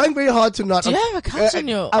couch. I'm trying very hard to not. Do you have a couch in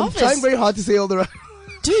your office? I'm trying very hard to say all the right.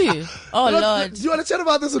 Do you? Oh, Lord. Do you want to chat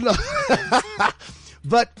about this or not?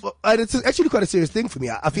 But it's actually quite a serious thing for me.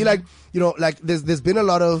 I feel like, you know, like there's been a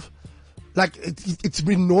lot of, like, it's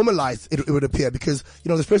been normalized, it would appear, because, you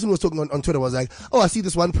know, this person who was talking on Twitter was like, oh, I see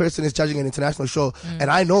this one person is judging an international show, and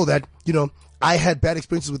I know that, you know, I had bad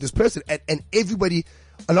experiences with this person, and everybody,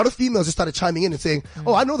 a lot of females just started chiming in and saying,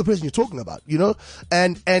 oh, I know the person you're talking about, you know?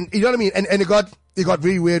 And you know what I mean? And it got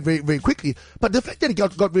very weird very, very quickly. But the fact that it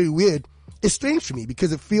got very weird is strange for me,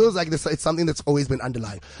 because it feels like it's something that's always been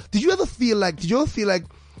underlying. Did you ever feel like,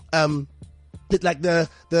 that like the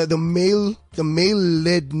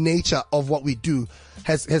male-led nature of what we do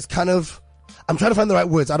has kind of, I'm trying to find the right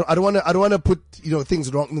words. I don't want to put, you know, things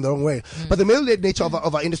in the wrong way. But the male-led nature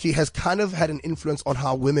of our industry has kind of had an influence on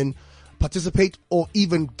how women participate or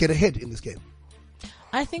even get ahead in this game.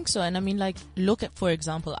 I think so. And I mean, like, look at, for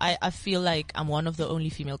example, I feel like I'm one of the only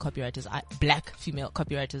female copywriters, black female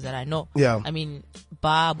copywriters that I know. Yeah. I mean,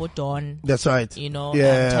 Ba, Boton. That's right. You know,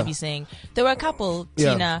 Yeah. Tabi saying. There were a couple,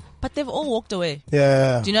 Yeah. Tina, but they've all walked away.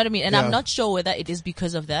 Yeah. Do you know what I mean? And Yeah. I'm not sure whether it is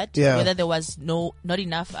because of that, Yeah. whether there was not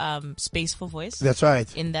enough space for voice. That's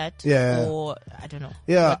right. In that, Yeah. or I don't know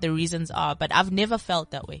Yeah. what the reasons are, but I've never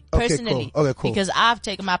felt that way Okay, personally. cool. Okay, cool. Because I've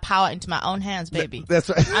taken my power into my own hands, baby. That's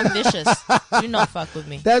right. I'm vicious. Do not fuck with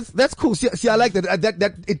me. That's cool. See, I like that.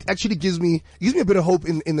 That it actually gives me a bit of hope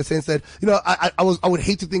in the sense that, you know, I would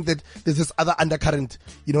hate to think that there's this other undercurrent.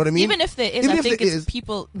 You know what I mean? Even if there is, I think it's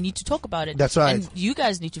people need to talk about it. That's right. And you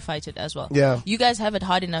guys need to fight it as well. Yeah. You guys have it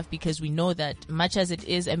hard enough because we know that much as it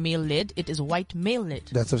is a male-led, it is white male-led.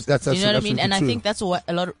 That's you know what I mean? And true. I think that's what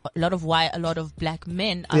a lot of why a lot of black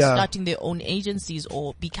men are starting their own agencies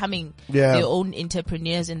or becoming their own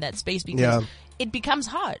entrepreneurs in that space, because it becomes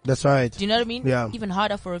hard. That's right. Do you know what I mean? Yeah. Even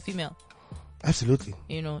harder for a female. Absolutely.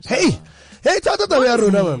 You know. So. Hey, Tata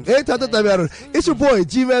Tabiaruna, man. Hey, Tata Tabiaruna. It's your boy,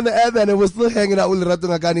 G-Man the Adman, and we're still hanging out with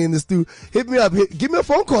Lerato Ngakane in the stew. Hit me up. Give me a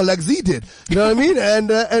phone call like Z did. You know what I mean? And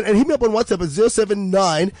hit me up on WhatsApp at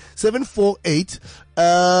 079-748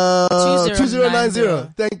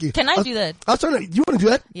 2090. Thank you. Can I do that? I was trying to, you want to do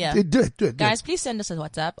that? Yeah. Do it. Guys, please send us a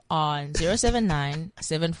WhatsApp on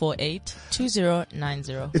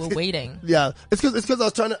 079-748-2090. We're waiting. Yeah. It's cause I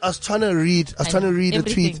was trying to read a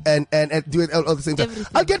tweet and do it all at the same time.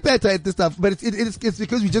 Everything. I'll get better at this stuff, but it's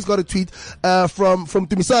because we just got a tweet, from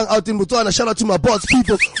Tumisang out in Botswana. Shout out to my boss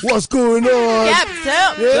people. What's going on? Yep.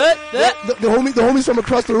 Yeah. The homies from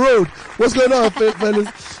across the road. What's going on, fellas?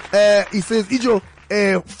 He says, Ijo,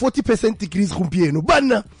 40% degrees gompieno.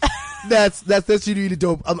 Banna. That's really, really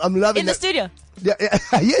dope. I'm loving in that. the studio. Yeah,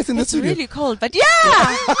 yes, in the studio. It's really cold, but yeah.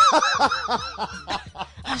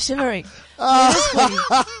 I'm shivering. It is funny.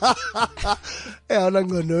 Yeah, I'm not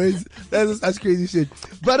gonna noise. That's crazy shit.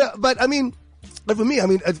 But I mean, for me, I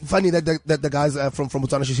mean, it's funny that the guys from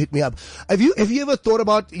Botswana just hit me up. Have you ever thought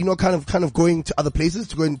about, you know, kind of going to other places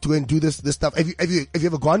to go and do this stuff? Have you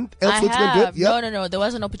ever gone elsewhere to go and do it? Yeah? No. There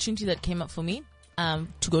was an opportunity that came up for me,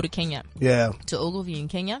 to go to Kenya. Yeah. To Ogilvy in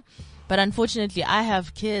Kenya. But unfortunately, I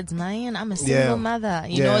have kids, man. I'm a single mother.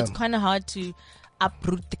 You know, it's kind of hard to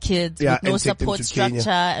uproot the kids with no support structure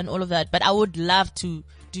and all of that. But I would love to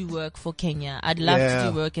do work for Kenya. I'd love to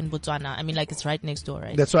do work in Botswana. I mean, like, it's right next door,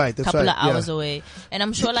 right? That's right. Couple of hours away. And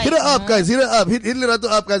I'm sure, like, hit her up, guys. Hit her up. Hit Lerato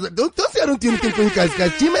up, guys. Don't say I don't do anything for you guys.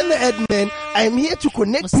 G-Man the Adman. I'm here to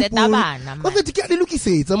connect people. So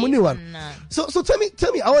tell me.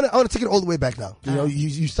 I want to take it all the way back now. You know,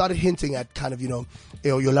 you started hinting at kind of, you know,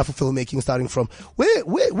 your love for filmmaking, starting from where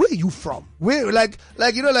are you from? Where like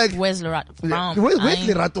you know, like, where's Lerato from? Where's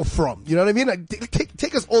Lerato from? You know what I mean? Like,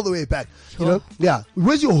 take us all the way back. You know, yeah.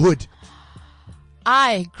 Where's your hood?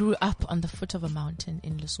 I grew up on the foot of a mountain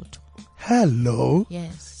in Lesotho. Hello.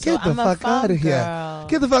 Yes. Get the fuck out of here. Girl.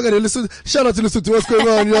 Get the fuck out of here. Listen, shout out to Lesotho. What's going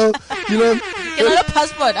on, yo? You know? Get on a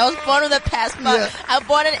passport. I was born with a passport. Yeah. I'm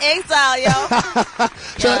born in exile, yo.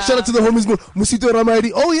 Shout out to the homies, Musito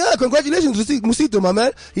Ramaidi. Oh yeah, congratulations, Musito, my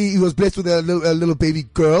man. He was blessed with a little baby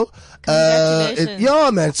girl. Congratulations.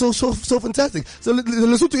 Yeah, man. So fantastic. So the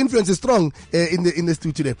Lesotho influence is strong in the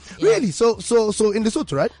studio today. Yeah. Really? So in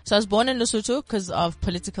Lesotho, right? So I was born in Lesotho because of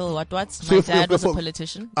political what's. My dad was a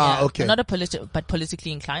politician. Okay. Not a but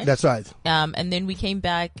politically inclined. That's right. And then we came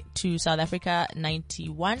back to South Africa,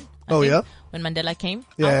 91. I think, when Mandela came.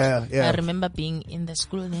 Yeah, yeah. I remember being in the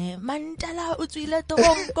school there. Mandela utswile to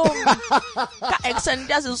Hong Kong. Ka accent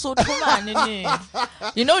yazi Sotho man.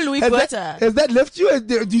 You know Louis Botha. Has that left you?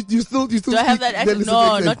 Do you still Do I have that accent?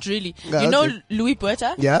 No, accent? not really. Yeah, you know okay. Louis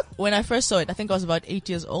Botha? Yeah. When I first saw it, I think I was about 8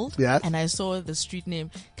 years old. Yeah. And I saw the street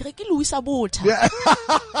name. Louis Botha. Yeah.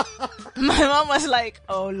 My mom was like,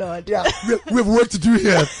 "Oh Lord." Yeah. We have work to do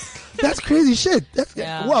here. That's crazy shit. That's,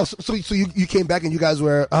 Yeah. Wow. So you came back and you guys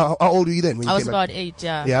were, how old were you then when you I was came back? about 8,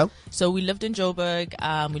 yeah. Yeah? So we lived in Joburg,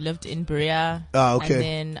 we lived in Berea. Ah, okay.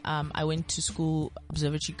 And then, I went to school,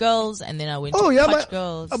 Observatory Girls, and then I went Oh, to yeah, Potch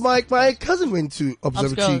Girls. my cousin went to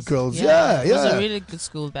Observatory Girls. Yeah, It was a really good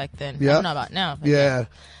school back then. Yeah. I don't know about now. But Yeah.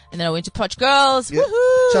 And then I went to Potch Girls. Yeah.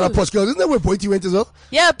 Woohoo! Shout out Potch Girls. Isn't that where Boyti went as well?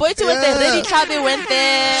 Yeah, Boyti went there. Yeah. Reddy Chabe went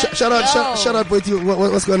there. Shout out Boyti.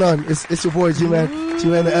 What's going on? It's your boy G-Man.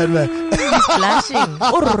 G-Man the ad man. He's flashing.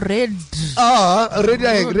 Oh, red.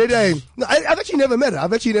 Red. No, I've actually never met her.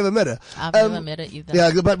 I've never met her. I've never met her either.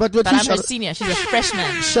 Yeah, but I'm her senior. She's a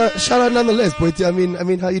freshman. Shout out nonetheless, Boyti. I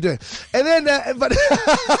mean, how you doing? And then,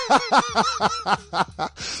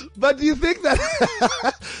 but do you think that?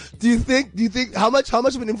 do you think how much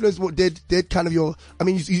of an influence did kind of your? I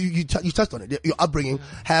mean, you touched on it. Your upbringing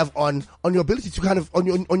have on your ability to kind of on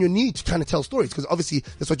your need to kind of tell stories, because obviously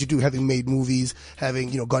that's what you do, having made movies,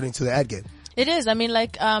 having got into the ad game. It is. I mean,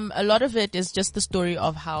 like, a lot of it is just the story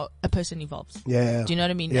of how a person evolves. Yeah. Do you know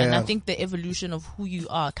what I mean? Yeah. And I think the evolution of who you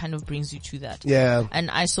are kind of brings you to that. Yeah.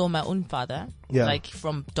 And I saw my own father, Yeah. like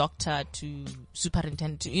from doctor to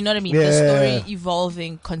superintendent to, you know what I mean? Yeah. The story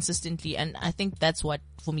evolving consistently. And I think that's what,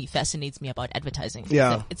 for me, fascinates me about advertising.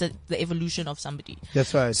 Yeah. It's the evolution of somebody.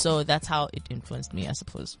 That's right. So that's how it influenced me, I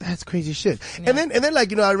suppose. That's crazy shit. Yeah. And then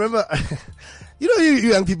like, I remember, you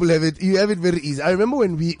young people have it very easy. I remember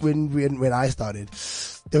when I started,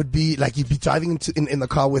 there would be like, you'd be driving in the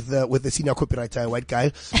car with the senior copywriter, a white guy.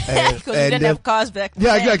 Because we didn't have cars back then.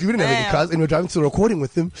 Yeah, exactly. We didn't have any Damn. cars, and we were driving to the recording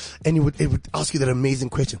with him, and it would ask you that amazing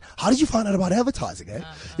question: how did you find out about advertising? Eh? You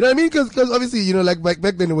know what I mean? Because obviously, like back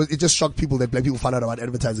then it just shocked people that black people found out about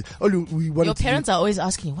advertising. Oh, we wanted Your parents are always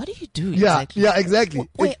asking you, what do you do? Yeah, exactly? yeah, exactly.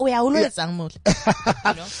 We are always you know?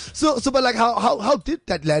 So, but like, how did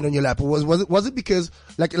that land on your lap? Was it because,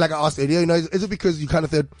 like I asked earlier, is it because you kind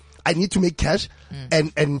of thought, I need to make cash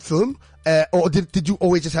and film, or did you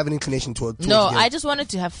always just have an inclination towards No, the game? I just wanted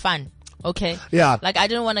to have fun. Okay. Yeah. Like, I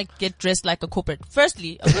didn't want to get dressed like a corporate.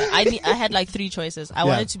 Firstly, okay, I had like 3 choices. I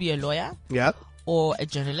wanted to be a lawyer. Yeah. Or a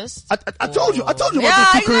journalist. I told you about those 2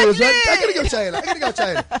 careers, right? I gotta go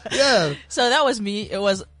China. Yeah. So that was me. It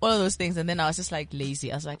was one of those things, and then I was just like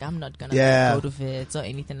lazy. I was like, I'm not gonna go to Vets or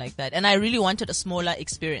anything like that. And I really wanted a smaller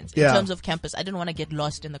experience in terms of campus. I didn't want to get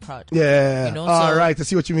lost in the crowd. Yeah. You know. All right. I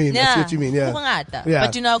see what you mean. Yeah. I see what you mean. Yeah. But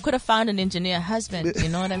I could have found an engineer husband. You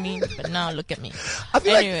know what I mean? But now look at me. I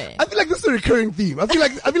feel like this is a recurring theme. I feel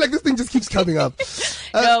like this thing just keeps coming up.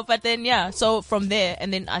 No, but then so from there,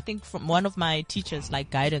 and then I think from one of my teachers, like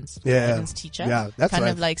guidance teacher, that's kind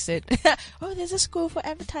right. of like said, oh, there's a school for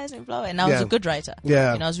advertising, blah, and I was a good writer.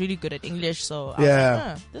 Yeah. And I was really good at English, so I was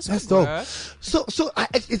like, this that's could dope. work. So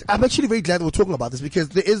I'm actually very glad that we're talking about this, because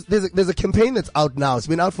there's a campaign that's out now. It's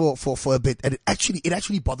been out for a bit, and it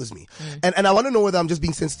actually bothers me. And I want to know whether I'm just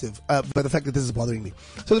being sensitive by the fact that this is bothering me.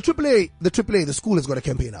 So the AAA, the school has got a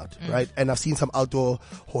campaign out, right? And I've seen some outdoor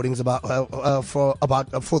hoardings about for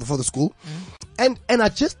the school, and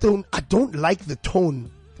I don't like the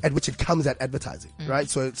tone at which it comes at advertising, right?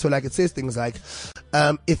 So like, it says things like,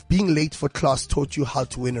 if being late for class taught you how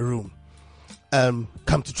to win a room, come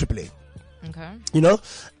to AAA. Okay.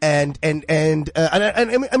 And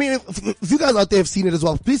I mean, if you guys out there have seen it as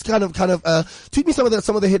well, please kind of tweet me some of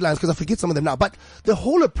the headlines, because I forget some of them now. But the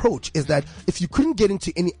whole approach is that if you couldn't get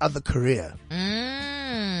into any other career,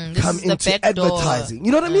 come into advertising.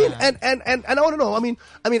 You know what I mean? And I want to know. I mean,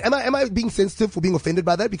 am I being sensitive for being offended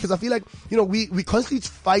by that? Because I feel like, we constantly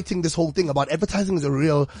fighting this whole thing about advertising is a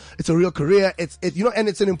real career. It's and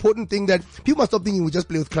it's an important thing that people must stop thinking we just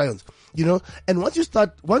play with crayons. And once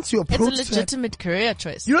you approach, it's a legitimate career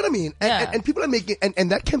choice. You know what I mean? And people are making,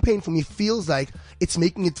 and that campaign for me feels like it's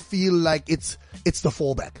making it feel like it's the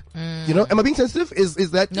fallback. Am I being sensitive?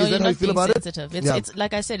 Is that No, is you're that how you not feel being about sensitive. it? It's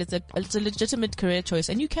like I said, it's a legitimate career choice,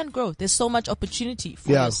 and you can grow. There's so much opportunity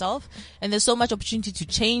for yourself, and there's so much opportunity to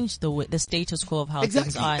change the status quo of how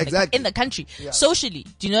things are in the country. Socially,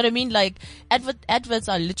 do you know what I mean? Like, adverts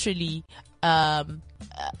are literally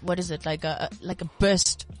what is it, like a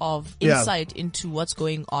burst of insight into what's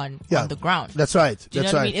going on the ground. That's right. Do you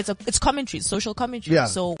know what I mean? It's commentary, it's social commentary. Yeah.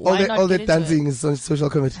 So why not all get that into dancing it? is social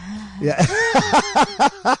commentary. Yeah.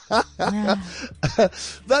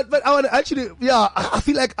 But I want to actually, I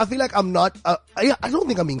feel like I'm not, I don't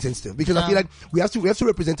think I'm being sensitive because I feel like we have to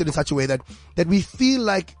represent it in such a way that we feel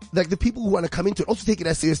like the people who want to come into it also take it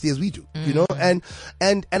as seriously as we do, you know?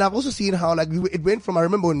 And I've also seen how like it went from, I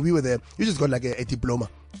remember when we were there, you just got like a diploma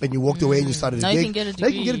and you walked away and you started now a you gig. can get a degree. Now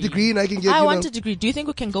you can get a degree and I can get, I want a degree. Do you think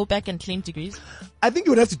we can go back and claim degrees? I think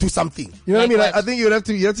you would have to do something. You know Like what I mean? what? I think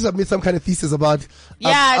you have to submit some kind of thesis about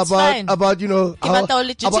it's fine. about you know But they'll about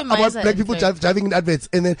legitimize black people it. driving in adverts,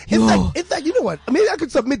 and then in fact, you know what? Maybe I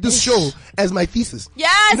could submit this show as my thesis.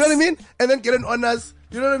 Yes. You know what I mean? And then get an honors.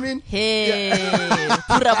 You know what I mean? Hey,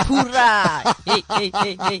 pura.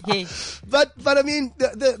 Hey. But I mean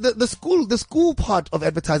the school part of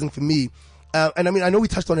advertising for me, and I mean I know we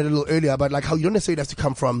touched on it a little earlier, but like how you don't necessarily have to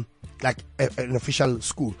come from like an official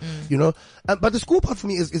school, you know. But the school part for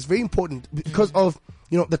me is very important because of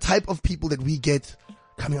you know the type of people that we get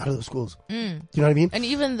coming out of the schools. Do you know what I mean? And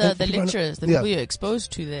even the lecturers, the people you're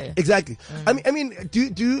exposed to there. Exactly. I mean,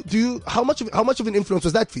 do you, how much of an influence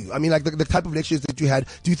was that for you? I mean, like the type of lectures that you had,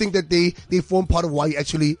 do you think that they form part of why you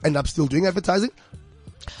actually end up still doing advertising?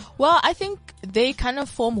 Well, I think they kind of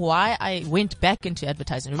form why I went back into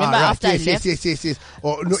advertising. Remember after I left? Yes.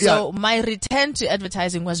 Or, no, so my return to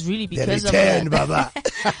advertising was really because of Baba.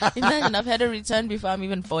 Imagine I've had a return before I'm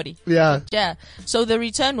even 40. Yeah. Yeah. So the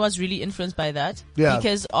return was really influenced by that. Yeah.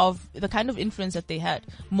 Because of the kind of influence that they had.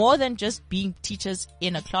 More than just being teachers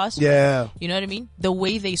in a classroom. Yeah. You know what I mean? The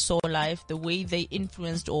way they saw life, the way they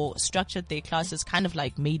influenced or structured their classes kind of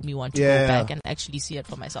like made me want to go back and actually see it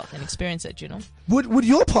for myself and experience it, you know? Would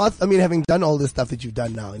your path, I mean, having done all this stuff that you've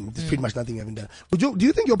done now, and there's pretty much nothing you haven't done, do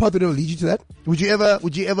you think your path would ever lead you to that? Would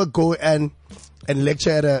you ever go and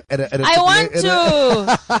lecture at a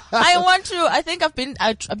I want to. I think I've been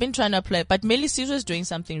trying to apply, but Meli Sizo is doing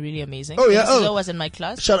something really amazing. Oh yeah. Sizo was in my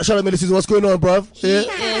class. Shout out Meli Sizo. What's going on, bruv? He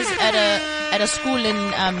is at a school in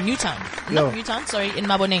Newtown. Not Newtown, sorry, in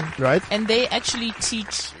Maboneng. Right. And they actually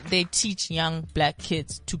teach young black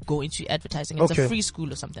kids to go into advertising. It's a free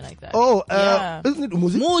school or something like that. Oh, isn't it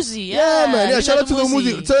Umuzi? Muzi, yeah, man. Yeah, shout out to the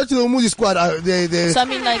Umuzi. Shout out to the Umuzi squad. They so I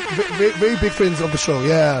mean, like very, very big friends of the show.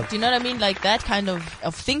 Yeah. Do you know what I mean? Like that kind of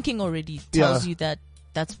thinking already tells you that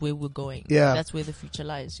that's where we're going. Yeah. That's where the future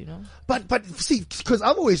lies, you know? But see, cause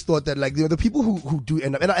I've always thought that like, you know, the people who do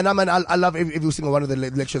end up, and I love every single one of the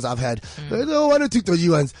lectures I've had. There are one or two dodgy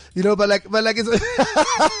ones, you know, but it's,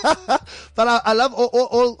 but I love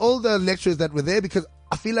all the lectures that were there because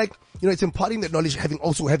I feel like, you know, it's imparting that knowledge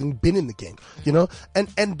having been in the game, you know?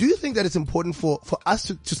 And do you think that it's important for us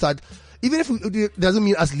to start, even if it doesnment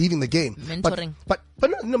mean us leaving the game. Mentoring. But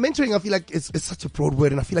no, mentoring, I feel like it's such a broad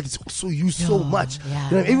word, and I feel like it's so used so much. Yeah.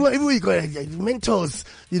 You know, everywhere you go, mentors,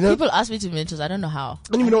 you know. People ask me to mentors. I don't know how.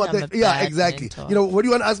 I don't even know what exactly. Mentor. You know, what do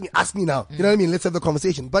you want to ask me? Ask me now. You know what I mean? Let's have the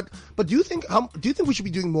conversation. But do you think we should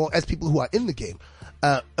be doing more as people who are in the game,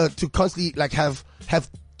 to constantly like have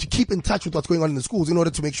to keep in touch with what's going on in the schools in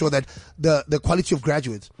order to make sure that the quality of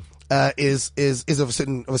graduates is of a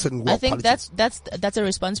certain I think that's a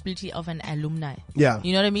responsibility of an alumni. Yeah.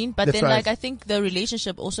 You know what I mean? But that's then right. like I think the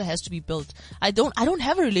relationship also has to be built. I don't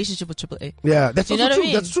have a relationship with AAA. Yeah, that's also true. I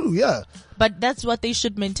mean? That's true, yeah. But that's what they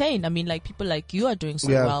should maintain. I mean, like people like you are doing so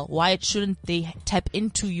well. Why shouldn't they tap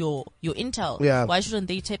into your intel? Yeah. Why shouldn't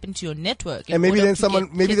they tap into your network? And maybe then someone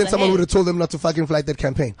would have told them not to fucking flight that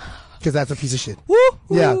campaign. Because that's a piece of shit.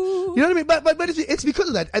 Yeah. You know what I mean? But it's because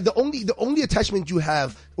of that. The only attachment you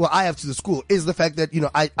have, well, I have to the school is the fact that, you know,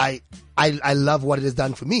 I love what it has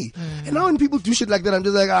done for me. And now when people do shit like that, I'm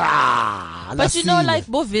just like, But you know, like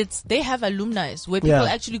Bovitz, they have alumni where people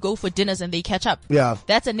actually go for dinners and they catch up. Yeah.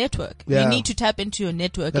 That's a network. Yeah. You need to tap into your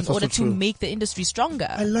network in order to make the industry stronger.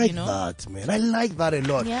 I like that, man. I like that a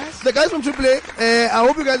lot. Yes. The guys from AAA, I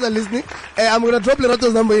hope you guys are listening. I'm going to drop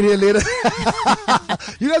Lerato's number in here later.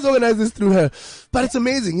 You guys organize this through her. But it's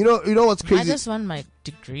amazing. You know what's crazy? I just want my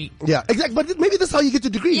degree. Yeah, exactly. But maybe that's how you get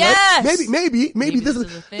your degree, yes! right? Maybe this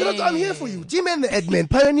is the you know, I'm here for you. G-Man the admin,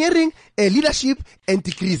 pioneering, leadership, and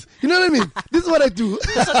degrees. You know what I mean? This is what I do.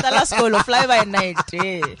 Fly by night.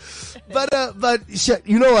 But shit,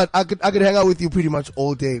 you know what? I could hang out with you pretty much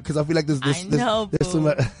all day because I feel like there's so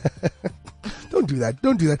much. Don't do that.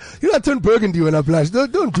 You know, I turn burgundy when I blush.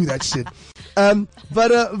 Don't do that shit.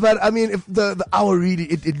 But I mean, if the hour really,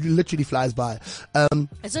 it literally flies by.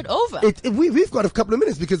 Is it over? We've got a couple of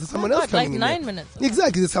minutes because there's someone else coming like in. 9 minutes. Okay.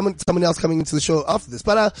 Exactly. There's someone else coming into the show after this.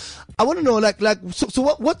 But, I want to know,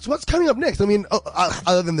 so what's coming up next? I mean,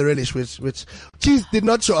 other than the relish, which Cheese did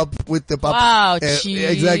not show up with the pub. Wow, Cheese.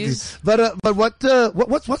 Exactly. But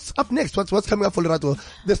what's up next? What's coming up for Lerato?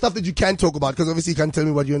 The stuff that you can talk about, because obviously you can't tell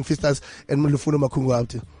me what you and Fistas and Mulufuno Makungu are up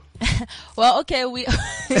to. Well, okay,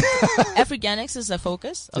 Africanix is a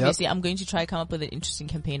focus. Obviously, I'm going to try come up with an interesting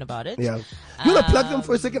campaign about it. Yeah. You want to plug them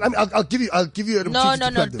for a second? I mean, I'll give you an No.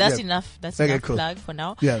 That's enough. That's okay, enough cool. plug for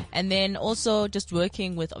now. Yeah. And then also just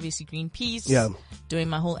working with obviously Greenpeace. Yeah. Doing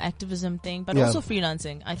my whole activism thing, but also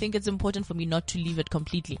freelancing. I think it's important for me not to leave it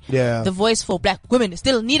completely. Yeah. The voice for black women is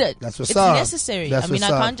still needed. That's what's it's up. necessary. That's I mean,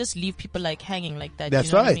 I what's up. can't just leave people like hanging like that. That's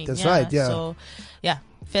you know right. What I mean? That's right. Yeah. So, yeah.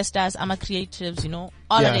 Festas, I'm a creatives,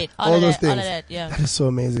 all Yeah. of it. All those things. All of that, yeah. That is so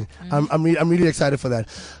amazing. I'm really excited for that.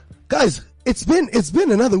 Guys, it's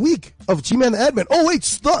been another week of G-Man the Adman. Oh wait,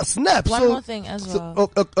 snap. One more thing as well.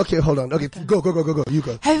 Okay, hold on. Okay, go. You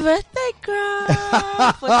go. Happy birthday, girl!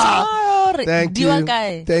 For tomorrow. Thank you.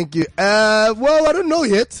 Diwakai. Thank you. Well, I don't know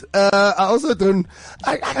yet. I also don't.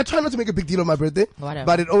 I try not to make a big deal of my birthday. Whatever.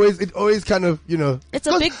 But it always kind of, It's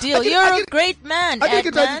a big deal. You're a great man, I think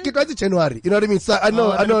it tries to January. You know what I mean? So I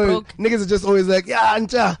know niggas are just always like, yeah,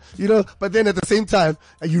 anja, but then at the same time,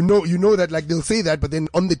 you know that like they'll say that, but then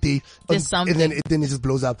on the day, there's something. and then it just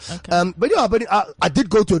blows up. Okay. But I did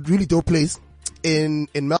go to a really dope place in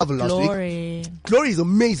Melbourne last week. Glory is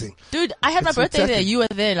amazing. Dude, I had my birthday fantastic. there. You were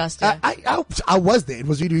there last year. I was there. It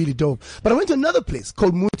was really, really dope. But I went to another place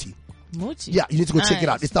called Muti. Muti? Yeah, you need to go check it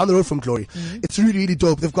out. It's down the road from Glory. Mm-hmm. It's really, really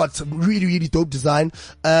dope. They've got some really, really dope design.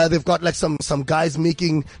 They've got like some guys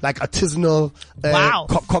making like artisanal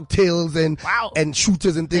cocktails and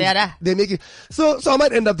shooters and things. Yeah. They're making so I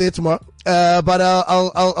might end up there tomorrow. But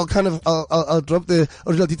I'll drop the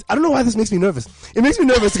original details. I don't know why this makes me nervous. It makes me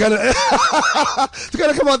nervous to kind of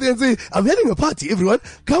come out there and say, I'm having a party, everyone.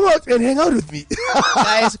 Come out and hang out with me.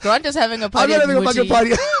 Guys, Grant is having a party. I'm not having a fucking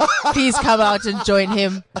party. Please come out and join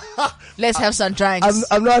him. Let's have some drinks.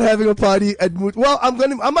 I'm not having a party at Muti. Well, I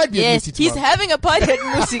might be at Muti tomorrow. He's having a party at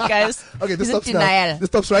Muti, guys. Okay, this He's stops now. This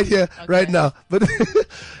stops right here, right now. But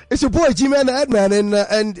it's your boy G-Man the Adman, and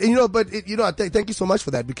thank you so much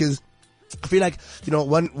for that, because I feel like,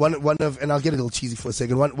 one of, and I'll get a little cheesy for a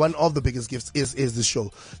second. One of the biggest gifts is the show.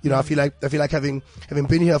 I feel like having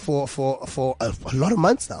been here for a lot of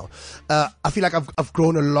months now, I feel like I've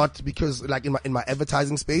grown a lot, because like in my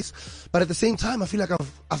advertising space, but at the same time, I feel like I've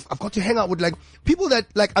got to hang out with like people that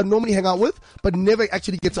like I normally hang out with, but never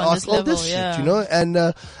actually get to ask all this shit, and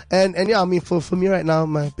yeah, I mean, for me right now,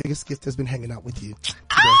 my biggest gift has been hanging out with you today.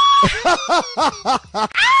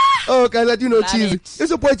 Oh, guys, I do know cheesy. It's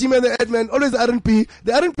your boy G-Man the Adman. Always the R&P.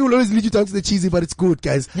 The R&P will always lead you down to the cheesy, but it's good,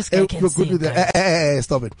 guys. This guy can sing, with that.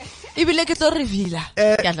 Stop it. Okay,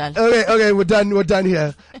 we're done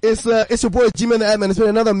here. It's your boy G-Man the Adman. It's been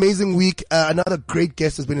another amazing week. Another great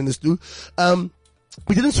guest has been in the studio.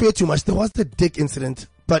 We didn't swear too much. There was the dick incident.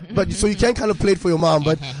 But so you can kind of play it for your mom,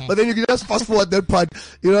 but then you can just fast forward that part,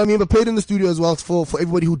 you know what I mean? But play it in the studio as well for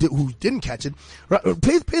everybody who didn't catch it. Right,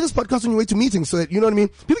 play this podcast on your way to meetings, so that, you know what I mean?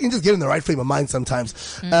 People can just get in the right frame of mind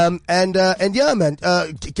sometimes. And yeah, man,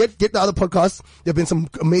 get the other podcasts. There've been some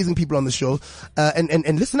amazing people on the show,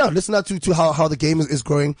 and listen out to how the game is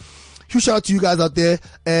growing. Huge shout out to you guys out there.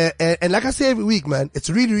 And like I say every week, man, it's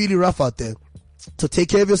really, really rough out there. So take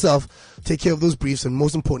care of yourself, take care of those briefs, and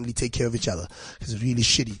most importantly, take care of each other. It's really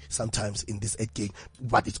shitty sometimes in this ed gig,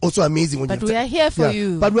 but it's also amazing when we are here for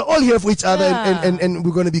you. But we're all here for each other, and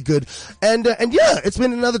we're going to be good. And yeah, it's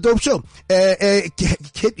been another dope show.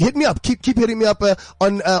 Hit me up, keep hitting me up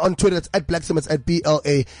on Twitter. It's at Blaxem, it's at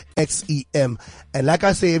BLAXEM. And like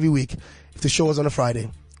I say every week, if the show was on a Friday,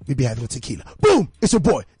 we'd be having a tequila. Boom! It's your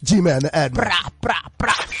boy, G-Man the Adman.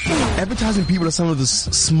 Advertising people are some of the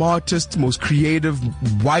smartest, most creative,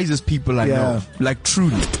 wisest people I know. Like,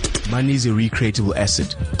 truly. Money is a recreatable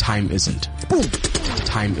asset. Time isn't. Boom!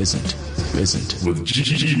 Time isn't. With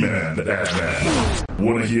G-Man the Adman.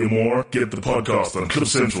 Want to hear more? Get the podcast on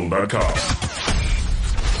CliffCentral.com.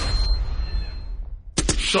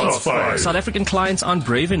 Shots fired. South African clients aren't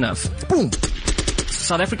brave enough. Boom!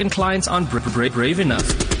 South African clients aren't brave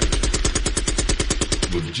enough.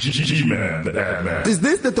 With G-Man the Adman. Is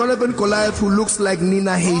this the Donovan Goliath who looks like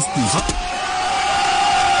Nina Hastings?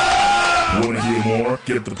 Want to hear more?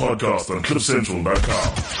 Get the podcast on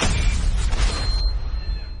CliffCentral.com.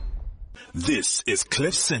 This is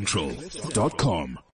CliffCentral.com.